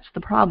and that's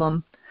the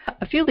problem.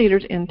 A few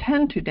leaders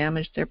intend to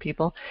damage their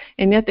people,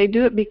 and yet they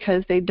do it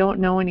because they don't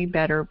know any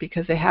better,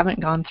 because they haven't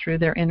gone through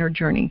their inner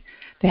journey.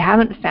 They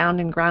haven't found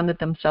and grounded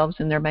themselves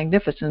in their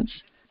magnificence.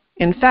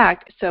 In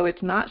fact, so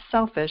it's not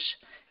selfish.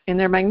 In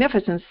their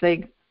magnificence,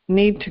 they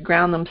need to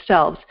ground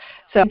themselves.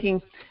 So I'm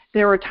thinking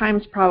there were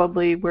times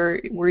probably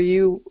where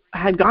you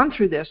had gone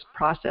through this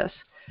process,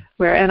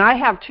 and I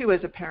have too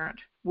as a parent,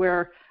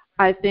 where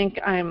I think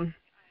I'm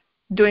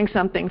doing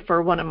something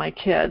for one of my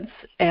kids,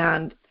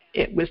 and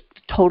it was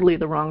totally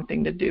the wrong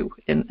thing to do,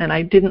 and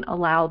I didn't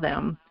allow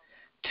them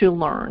to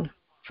learn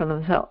for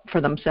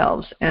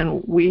themselves.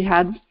 And we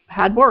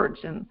had words,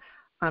 and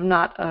I'm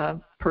not a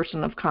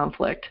person of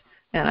conflict,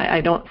 and I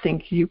don't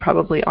think you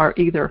probably are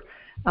either.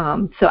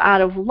 So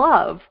out of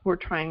love, we're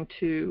trying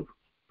to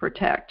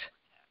protect,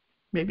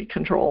 maybe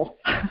control,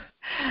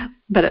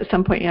 but at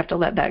some point you have to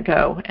let that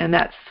go, and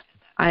that's,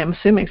 I am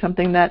assuming,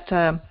 something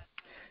that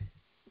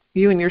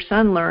you and your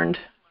son learned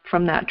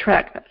from that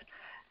trek.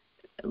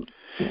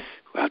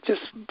 Well,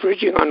 just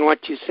bridging on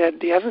what you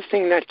said, the other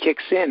thing that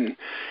kicks in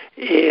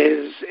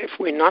is if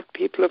we're not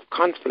people of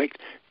conflict,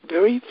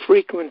 very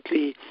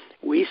frequently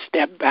we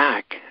step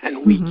back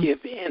and we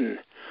give in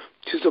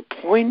to the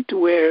point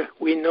where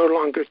we no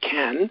longer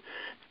can,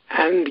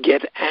 and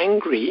get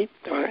angry,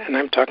 and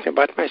I'm talking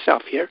about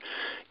myself here,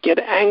 get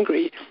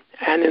angry,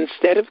 and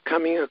instead of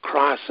coming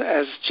across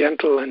as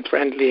gentle and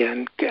friendly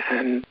and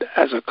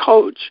as a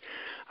coach,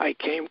 I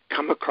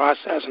come across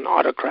as an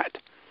autocrat.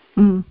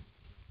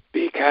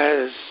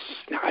 Because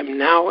I'm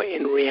now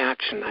in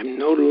reaction. I'm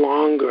no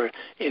longer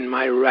in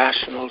my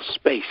rational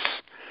space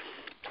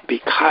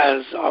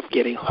because of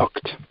getting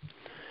hooked.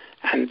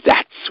 And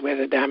that's where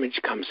the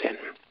damage comes in.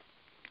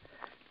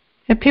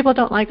 And people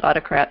don't like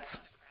autocrats.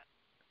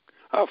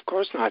 Of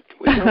course not.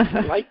 We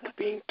don't like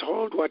being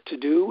told what to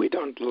do. We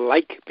don't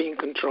like being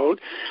controlled.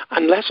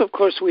 Unless, of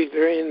course,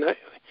 we're in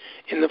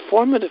the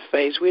formative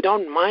phase, we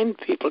don't mind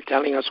people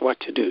telling us what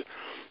to do,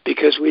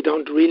 because we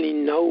don't really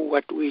know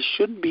what we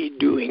should be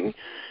doing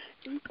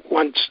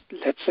once,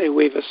 let's say,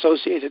 we've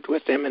associated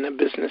with them in a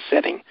business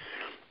setting.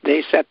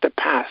 They set the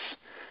path.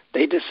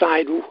 They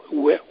decide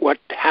what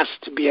has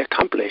to be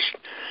accomplished,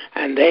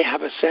 and they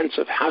have a sense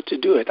of how to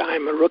do it.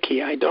 I'm a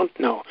rookie. I don't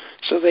know.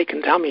 So they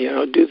can tell me,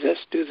 do this,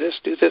 do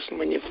this, do this, and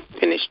when you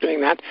finish doing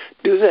that,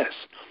 do this.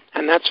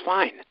 And that's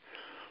fine.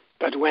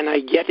 But when I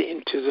get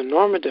into the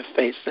normative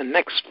phase, the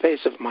next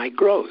phase of my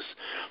growth,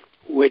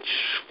 which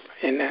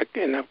in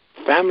a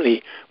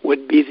family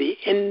would be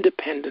the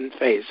independent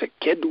phase. A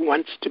kid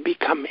wants to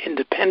become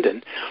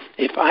independent.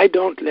 If I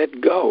don't let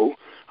go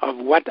of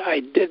what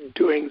I did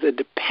during the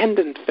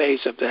dependent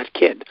phase of that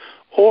kid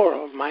or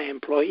of my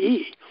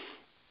employee,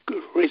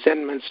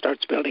 resentment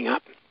starts building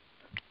up,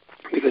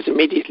 because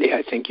immediately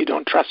I think you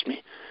don't trust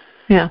me.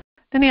 Yeah.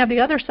 Then you have the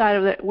other side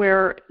of it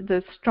where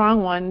the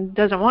strong one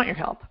doesn't want your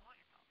help.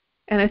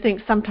 And I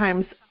think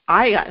sometimes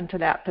I got into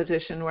that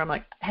position where I'm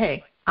like,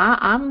 hey,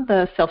 I'm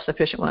the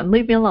self-sufficient one.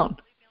 Leave me alone.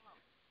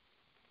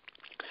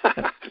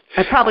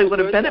 I probably would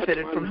have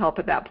benefited from help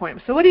at that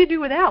point. So what do you do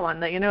with that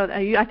one?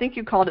 I think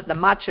you called it the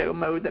macho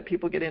mode that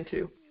people get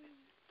into.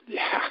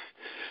 Yeah,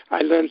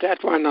 I learned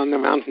that one on the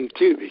mountain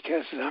too,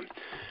 because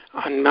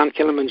on Mount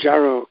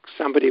Kilimanjaro,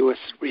 somebody was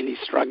really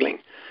struggling.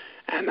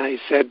 And I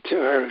said to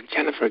her,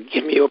 Jennifer,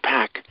 give me your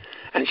pack.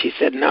 And she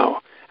said no.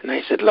 And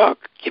I said, look,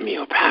 give me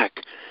your pack.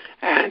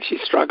 And she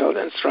struggled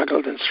and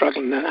struggled and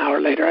struggled. And an hour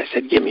later, I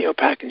said, give me your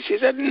pack. And she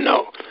said,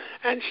 no.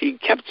 And she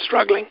kept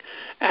struggling.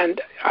 And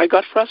I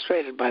got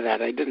frustrated by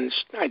that. I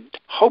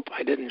hope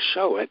I didn't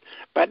show it.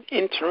 But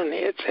internally,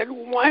 it said,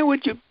 why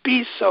would you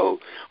be so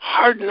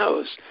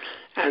hard-nosed?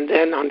 And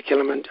then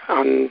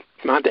on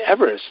Mount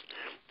Everest,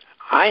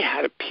 I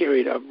had a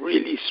period of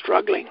really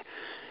struggling.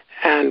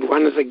 And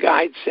one of the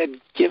guides said,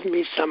 give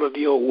me some of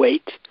your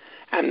weight.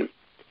 And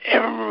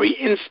every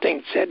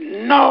instinct said,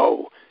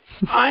 no.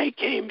 I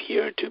came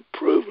here to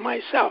prove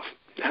myself.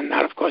 And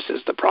that, of course,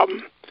 is the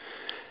problem.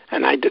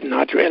 And I did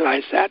not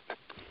realize that.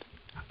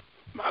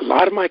 A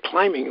lot of my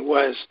climbing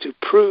was to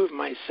prove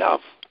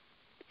myself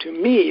to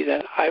me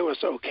that I was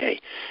okay.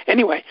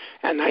 Anyway,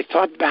 and I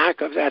thought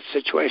back of that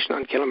situation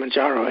on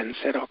Kilimanjaro and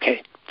said,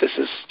 okay, this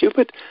is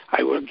stupid.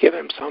 I will give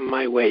him some of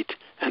my weight.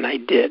 And I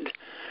did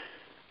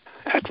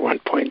at one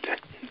point.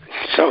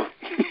 So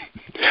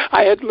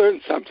I had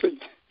learned something.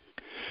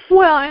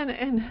 Well,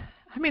 and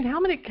I mean, how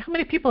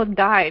many people have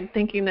died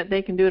thinking that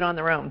they can do it on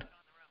their own?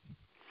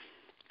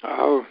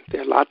 Oh,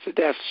 there are lots of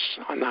deaths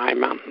on the high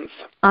mountains.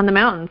 On the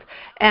mountains.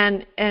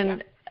 And yeah.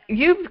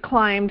 You've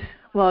climbed,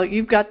 well,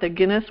 you've got the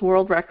Guinness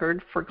World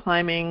Record for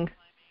climbing,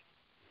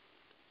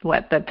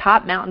 the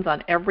top mountains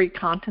on every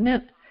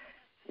continent?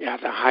 Yeah,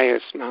 the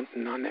highest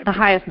mountain on every The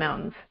highest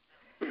mountains.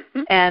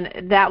 And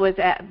that was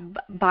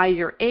by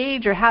your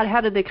age, or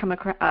how did they come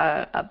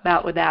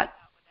about with that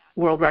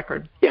world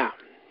record? Yeah.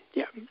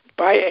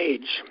 By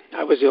age,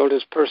 I was the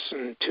oldest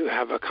person to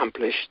have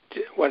accomplished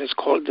what is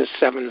called the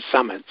 7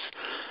 summits.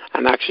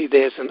 And actually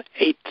there's an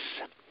 8th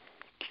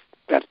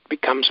that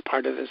becomes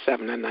part of the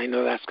 7, and I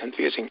know that's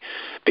confusing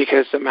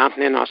because the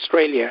mountain in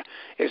Australia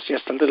is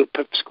just a little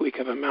pipsqueak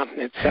of a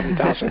mountain at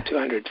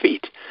 7,200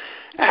 feet.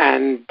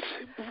 And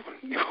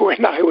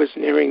when I was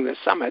nearing the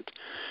summit,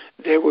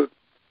 there were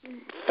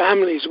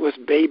families with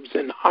babes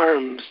in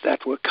arms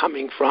that were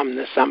coming from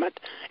the summit.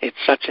 It's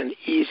such an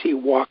easy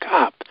walk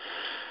up.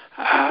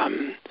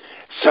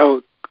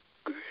 So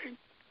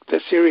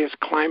the serious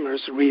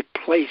climbers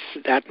replace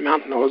that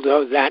mountain,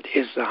 although that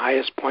is the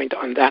highest point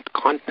on that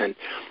continent,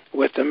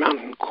 with a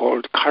mountain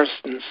called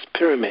Karsten's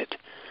Pyramid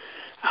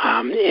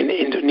in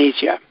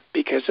Indonesia,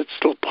 because it's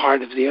still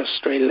part of the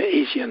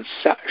Australasian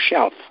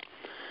shelf.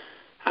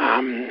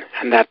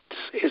 And that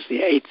is the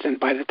 8th, and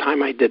by the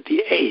time I did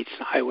the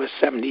 8th, I was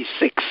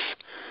 76,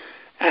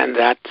 and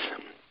that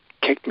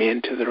kicked me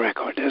into the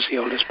record as the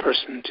oldest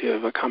person to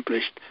have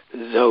accomplished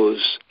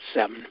those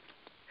 7.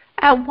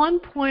 At one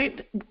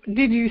point,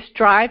 did you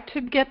strive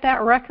to get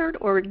that record,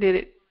 or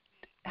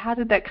how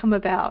did that come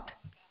about?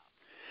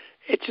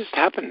 It just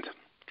happened.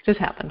 Just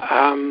happened.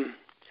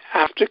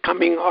 After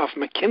coming off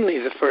McKinley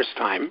the first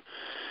time,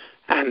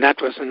 and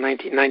that was in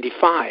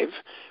 1995,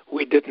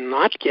 we did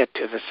not get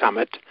to the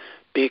summit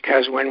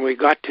because when we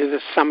got to the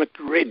summit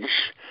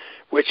ridge,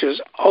 which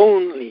was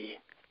only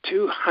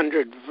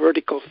 200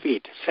 vertical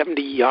feet,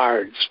 70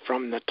 yards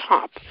from the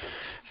top,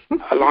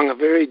 along a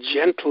very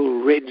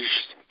gentle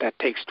ridge that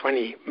takes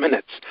 20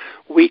 minutes,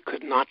 we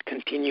could not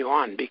continue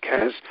on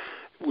because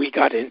we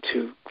got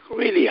into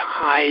really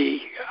high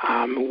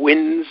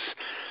winds,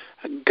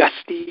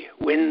 gusty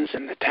winds,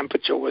 and the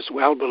temperature was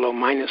well below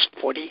minus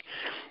 40.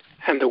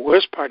 And the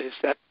worst part is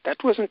that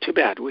wasn't too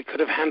bad. We could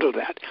have handled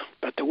that.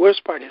 But the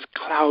worst part is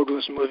cloud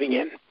was moving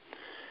in.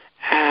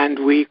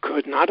 And we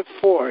could not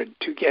afford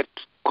to get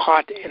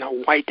caught in a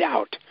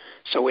whiteout.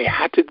 So we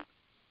had to,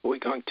 are we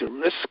going to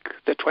risk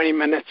the 20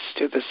 minutes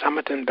to the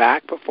summit and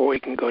back before we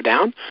can go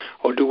down?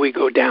 Or do we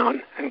go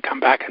down and come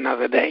back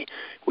another day?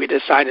 We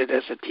decided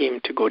as a team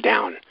to go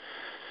down.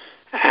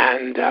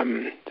 And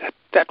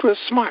that was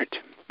smart,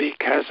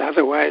 because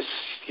otherwise,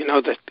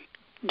 that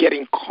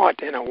getting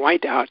caught in a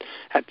whiteout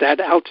at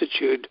that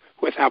altitude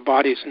with our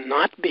bodies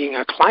not being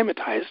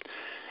acclimatized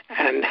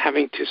and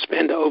having to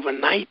spend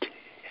overnight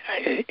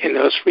in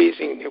those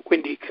freezing,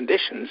 windy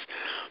conditions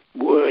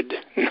would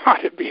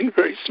not have been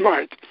very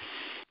smart.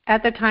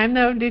 At the time,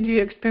 though, did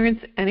you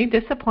experience any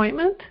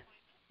disappointment?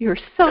 You were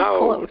so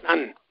close.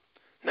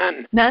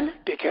 None. None?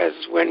 Because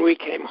when we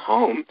came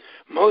home,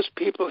 most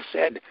people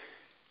said,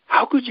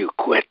 "How could you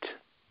quit?"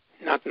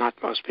 Not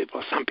most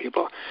people, some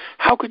people.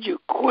 "How could you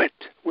quit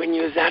when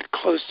you're that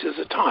close to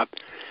the top?"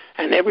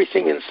 And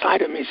everything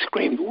inside of me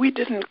screamed, "We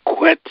didn't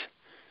quit.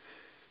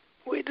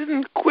 We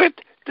didn't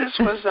quit. This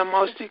was the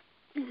most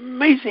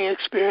amazing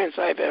experience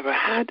I've ever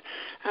had,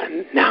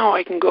 and now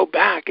I can go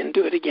back and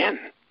do it again."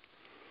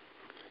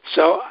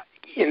 So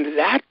in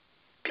that,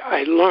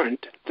 I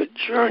learned the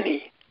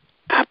journey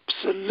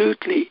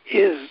absolutely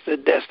is the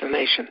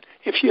destination,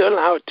 if you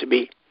allow it to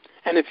be,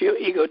 and if your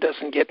ego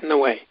doesn't get in the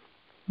way.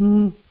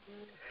 Mm.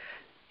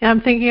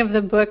 I'm thinking of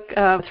the book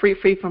 3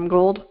 Free from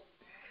Gold,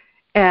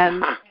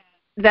 and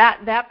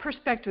that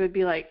perspective would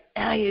be like,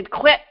 you'd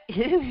quit.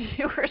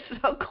 You were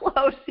so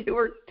close. You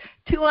were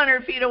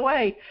 200 feet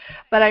away.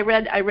 But I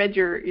read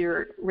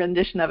your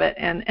rendition of it,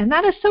 and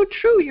that is so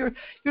true. You're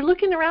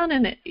looking around,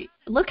 and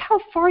look how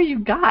far you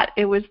got.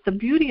 It was the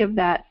beauty of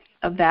that,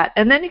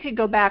 and then you could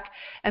go back,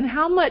 and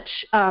how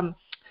much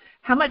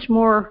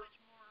more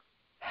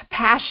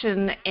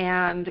passion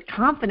and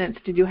confidence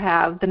did you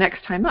have the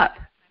next time up?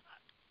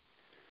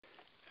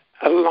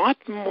 A lot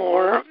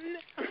more.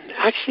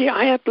 Actually,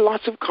 I had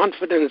lots of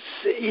confidence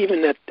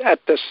even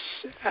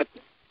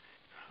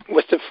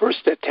with the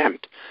first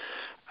attempt.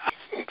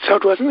 So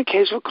it wasn't a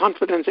case of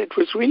confidence. It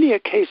was really a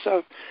case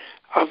of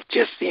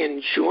just the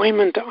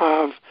enjoyment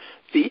of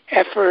the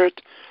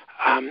effort,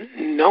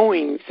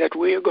 knowing that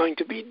we are going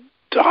to be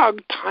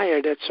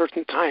dog-tired at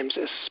certain times,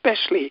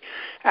 especially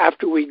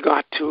after we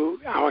got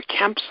to our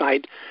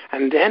campsite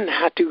and then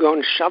had to go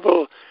and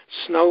shovel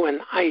snow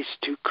and ice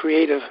to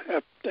create a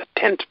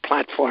tent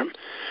platform.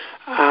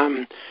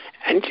 And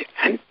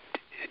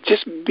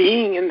just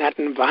being in that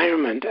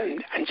environment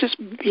and just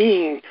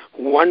being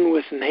one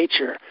with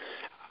nature,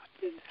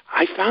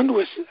 I found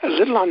was a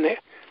little on the,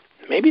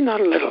 maybe not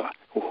a little,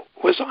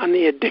 was on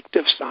the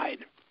addictive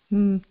side.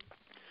 Mm.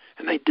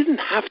 And I didn't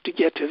have to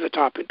get to the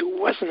top. It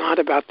was not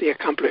about the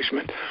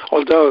accomplishment.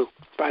 Although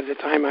by the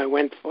time I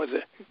went for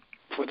the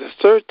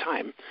third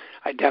time,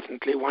 I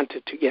definitely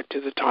wanted to get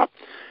to the top.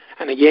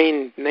 And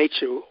again,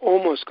 nature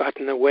almost got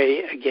in the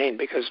way again,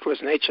 because it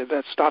was nature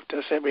that stopped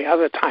us every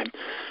other time,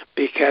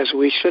 because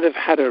we should have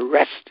had a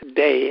rest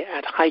day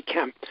at high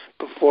camp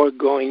before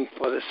going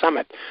for the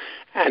summit.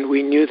 And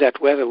we knew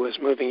that weather was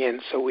moving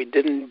in, so we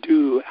didn't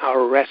do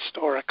our rest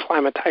or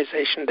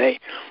acclimatization day,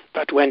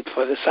 but went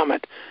for the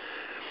summit.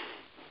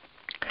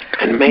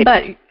 And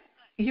but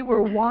you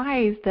were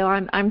wise, though.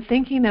 I'm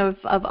thinking of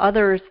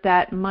others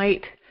that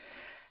might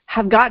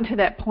have gotten to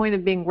that point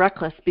of being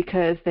reckless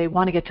because they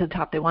want to get to the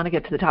top. They want to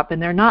get to the top,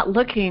 and they're not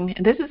looking.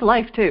 And this is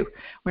life too.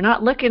 We're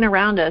not looking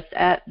around us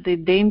at the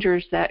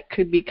dangers that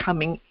could be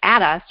coming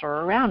at us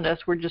or around us.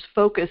 We're just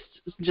focused,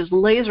 just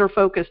laser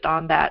focused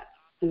on that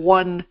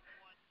one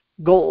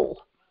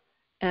goal.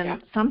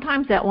 And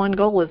sometimes that one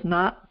goal is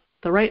not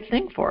the right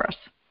thing for us.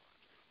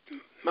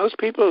 Most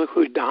people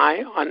who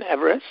die on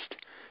Everest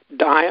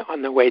die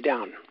on the way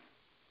down.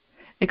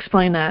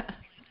 Explain that.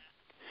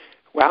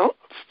 Well,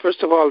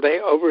 first of all, they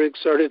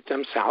overexerted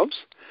themselves.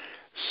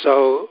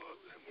 So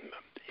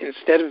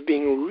instead of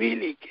being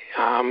really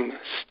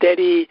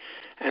steady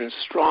and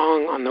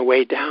strong on the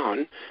way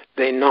down,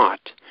 they're not.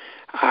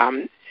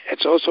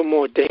 It's also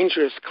more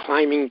dangerous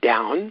climbing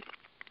down,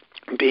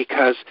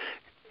 because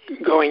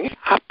going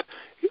up,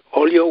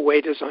 all your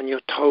weight is on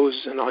your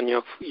toes and on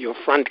your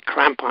front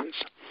crampons.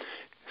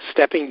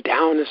 Stepping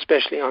down,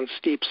 especially on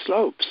steep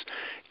slopes,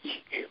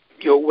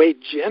 your weight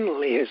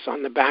generally is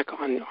on the back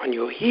on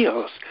your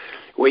heels,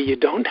 where you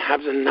don't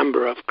have the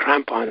number of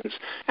crampons,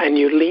 and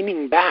you're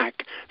leaning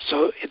back,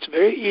 so it's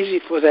very easy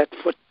for that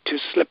foot to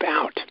slip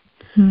out.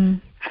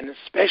 And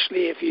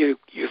especially if you're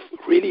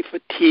really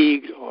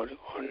fatigued or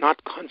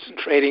not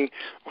concentrating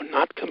or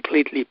not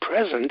completely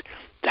present,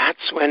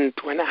 that's when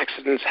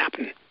accidents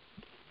happen.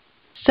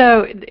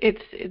 So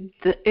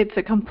it's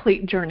a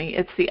complete journey.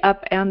 It's the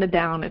up and the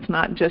down. It's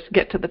not just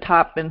get to the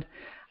top. And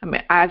I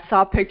mean, I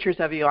saw pictures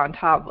of you on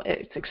top.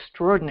 It's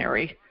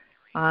extraordinary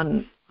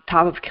on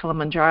top of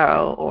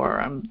Kilimanjaro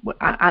or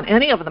on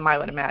any of them, I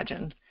would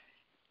imagine.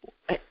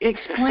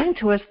 Explain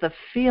to us the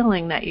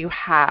feeling that you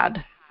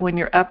had when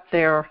you're up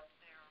there.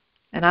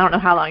 And I don't know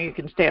how long you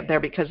can stay up there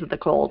because of the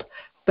cold,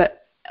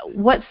 but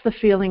what's the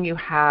feeling you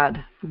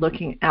had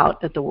looking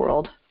out at the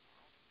world?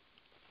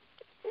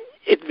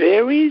 It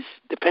varies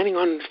depending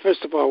on,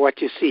 first of all,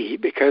 what you see,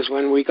 because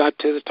when we got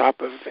to the top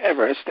of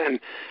Everest, and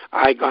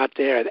I got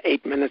there at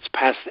 8 minutes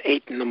past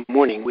 8 in the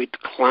morning, we'd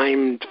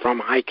climbed from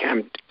high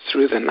camp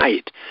through the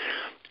night.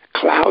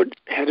 Cloud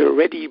had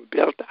already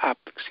built up,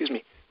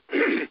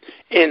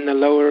 in the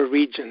lower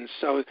regions,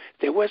 so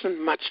there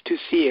wasn't much to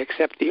see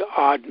except the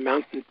odd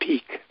mountain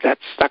peak that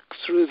stuck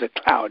through the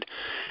cloud.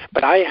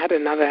 But I had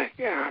another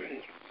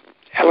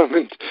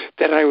element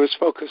that I was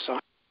focused on.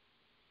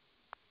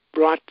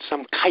 Brought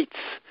some kites,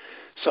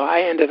 so I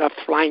ended up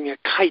flying a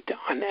kite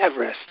on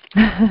Everest.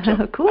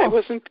 So cool. I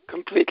wasn't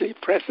completely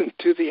present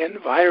to the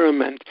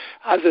environment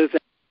other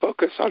than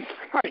focus on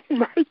flying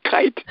my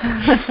kite,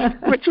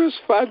 which was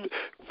fun,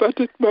 but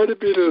it might have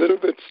been a little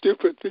bit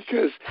stupid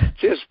because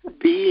just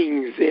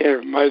being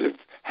there might have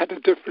had a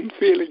different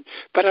feeling,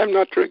 but I'm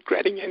not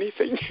regretting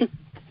anything.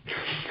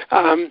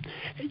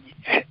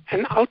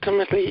 And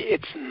ultimately,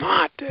 it's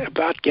not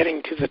about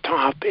getting to the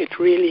top. It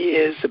really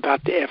is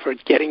about the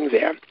effort getting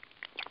there.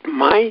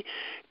 My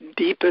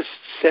deepest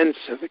sense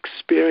of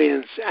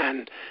experience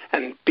and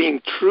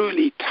being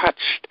truly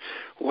touched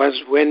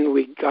was when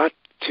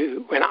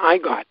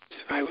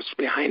I was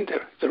behind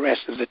the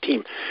rest of the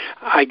team.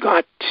 I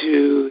got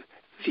to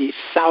the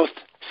South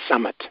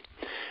Summit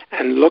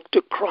and looked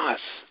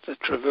across the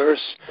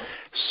traverse,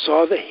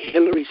 saw the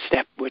Hillary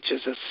Step, which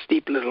is a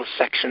steep little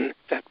section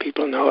that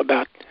people know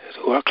about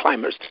who are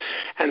climbers,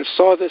 and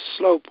saw the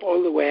slope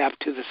all the way up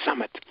to the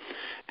summit,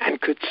 and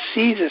could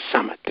see the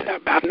summit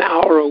about an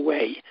hour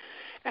away.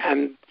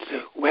 And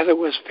the weather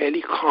was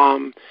fairly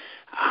calm.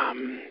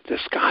 The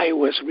sky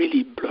was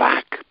really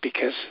black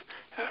because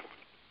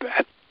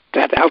at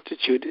that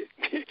altitude,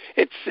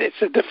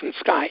 it's a different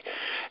sky.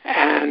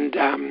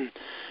 And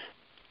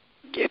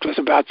it was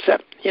about 7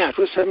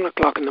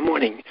 o'clock in the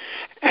morning,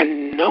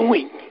 and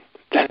knowing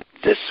that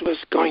this was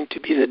going to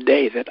be the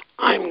day that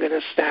I'm going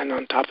to stand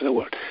on top of the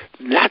world,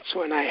 that's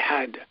when I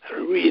had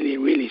a really,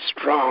 really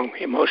strong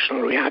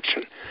emotional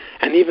reaction.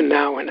 And even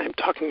now, when I'm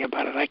talking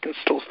about it, I can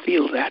still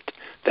feel that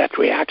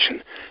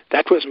reaction.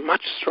 That was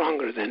much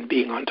stronger than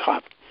being on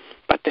top.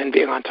 But then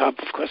being on top,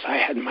 of course, I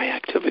had my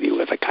activity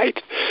with a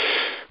kite,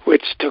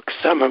 which took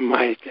some of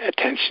my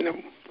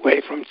attention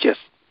away from just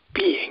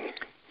being.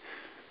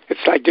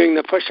 It's like doing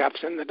the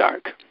push-ups in the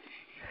dark.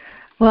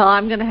 Well,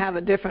 I'm going to have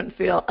a different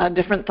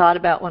thought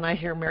about when I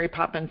hear Mary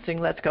Poppins sing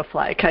 "Let's Go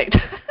Fly a Kite."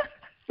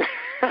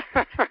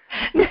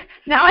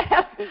 Now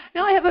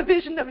I have a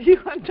vision of you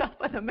on top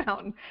of the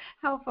mountain.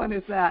 How fun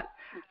is that?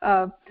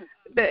 I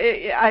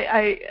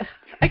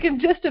can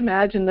just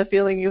imagine the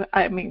feeling you.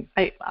 I mean,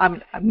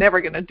 I'm never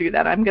going to do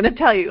that. I'm going to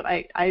tell you,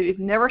 I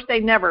never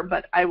say never,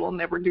 but I will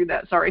never do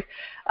that. Sorry.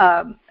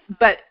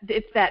 but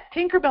it's that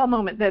Tinkerbell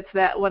moment. That's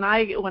that when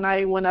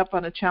I went up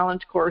on a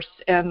challenge course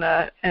and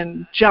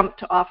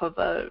jumped off of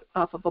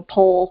a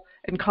pole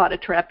and caught a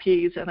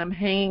trapeze, and I'm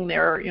hanging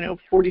there,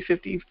 40,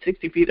 50,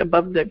 60 feet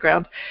above the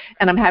ground,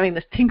 and I'm having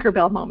this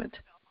Tinkerbell moment,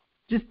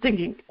 just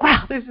thinking,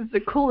 wow, this is the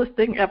coolest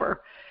thing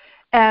ever.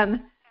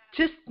 And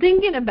just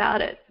thinking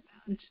about it,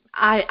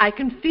 I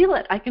can feel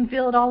it. I can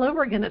feel it all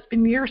over again. It's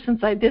been years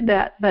since I did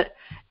that, but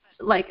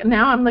like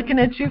now I'm looking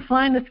at you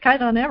flying this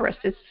kite on Everest.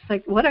 It's just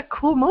like, what a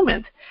cool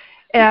moment.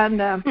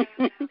 And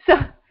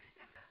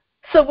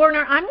so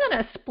Werner, I'm going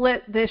to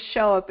split this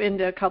show up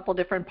into a couple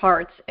different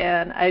parts,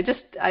 and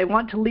I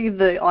want to leave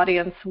the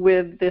audience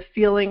with the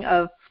feeling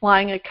of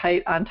flying a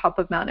kite on top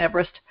of Mount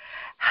Everest.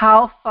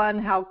 How fun,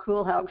 how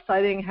cool, how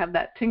exciting, have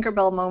that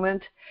Tinkerbell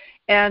moment,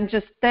 and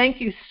just thank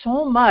you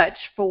so much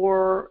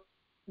for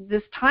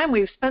this time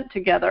we've spent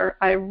together.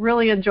 I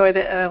really enjoyed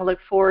it, and I look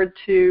forward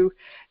to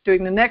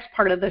doing the next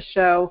part of the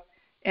show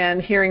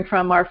and hearing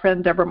from our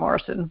friend Deborah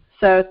Morrison.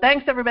 So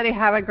thanks, everybody.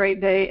 Have a great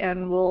day,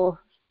 and we'll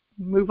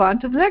move on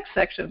to the next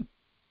section.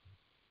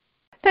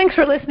 Thanks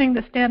for listening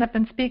to Stand Up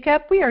and Speak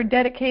Up. We are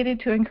dedicated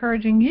to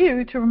encouraging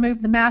you to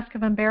remove the mask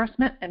of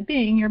embarrassment and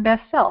being your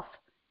best self.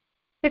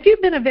 If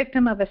you've been a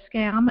victim of a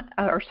scam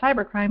or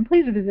cybercrime,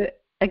 please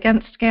visit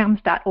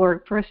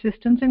againstscams.org for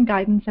assistance and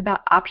guidance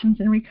about options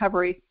in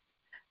recovery.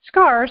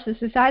 SCARS, the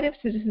Society of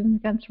Citizens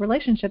Against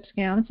Relationship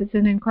Scams, is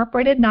an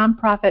incorporated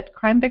nonprofit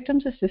crime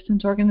victims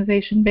assistance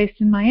organization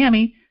based in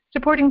Miami,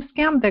 supporting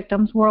scam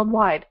victims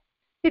worldwide.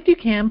 If you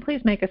can,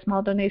 please make a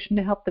small donation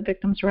to help the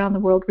victims around the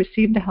world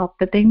receive the help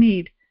that they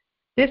need.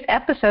 This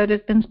episode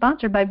has been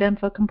sponsored by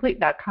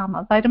BenfoComplete.com,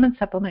 a vitamin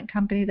supplement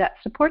company that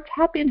supports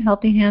happy and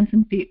healthy hands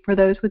and feet for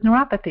those with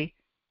neuropathy.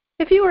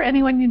 If you or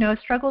anyone you know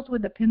struggles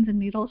with the pins and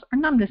needles or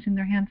numbness in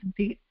their hands and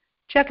feet,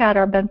 check out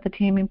our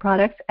benfotiamine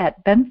products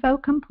at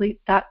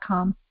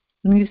BenfoComplete.com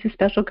and use the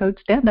special code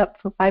STANDUP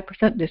for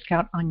 5%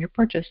 discount on your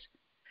purchase.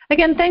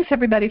 Again, thanks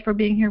everybody for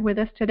being here with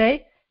us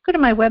today. Go to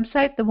my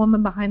website,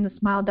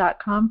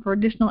 thewomanbehindthesmile.com, for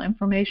additional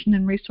information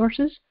and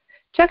resources.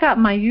 Check out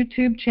my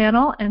YouTube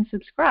channel and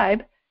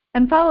subscribe,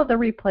 and follow the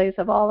replays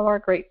of all of our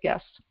great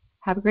guests.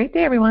 Have a great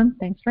day, everyone.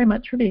 Thanks very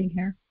much for being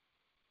here.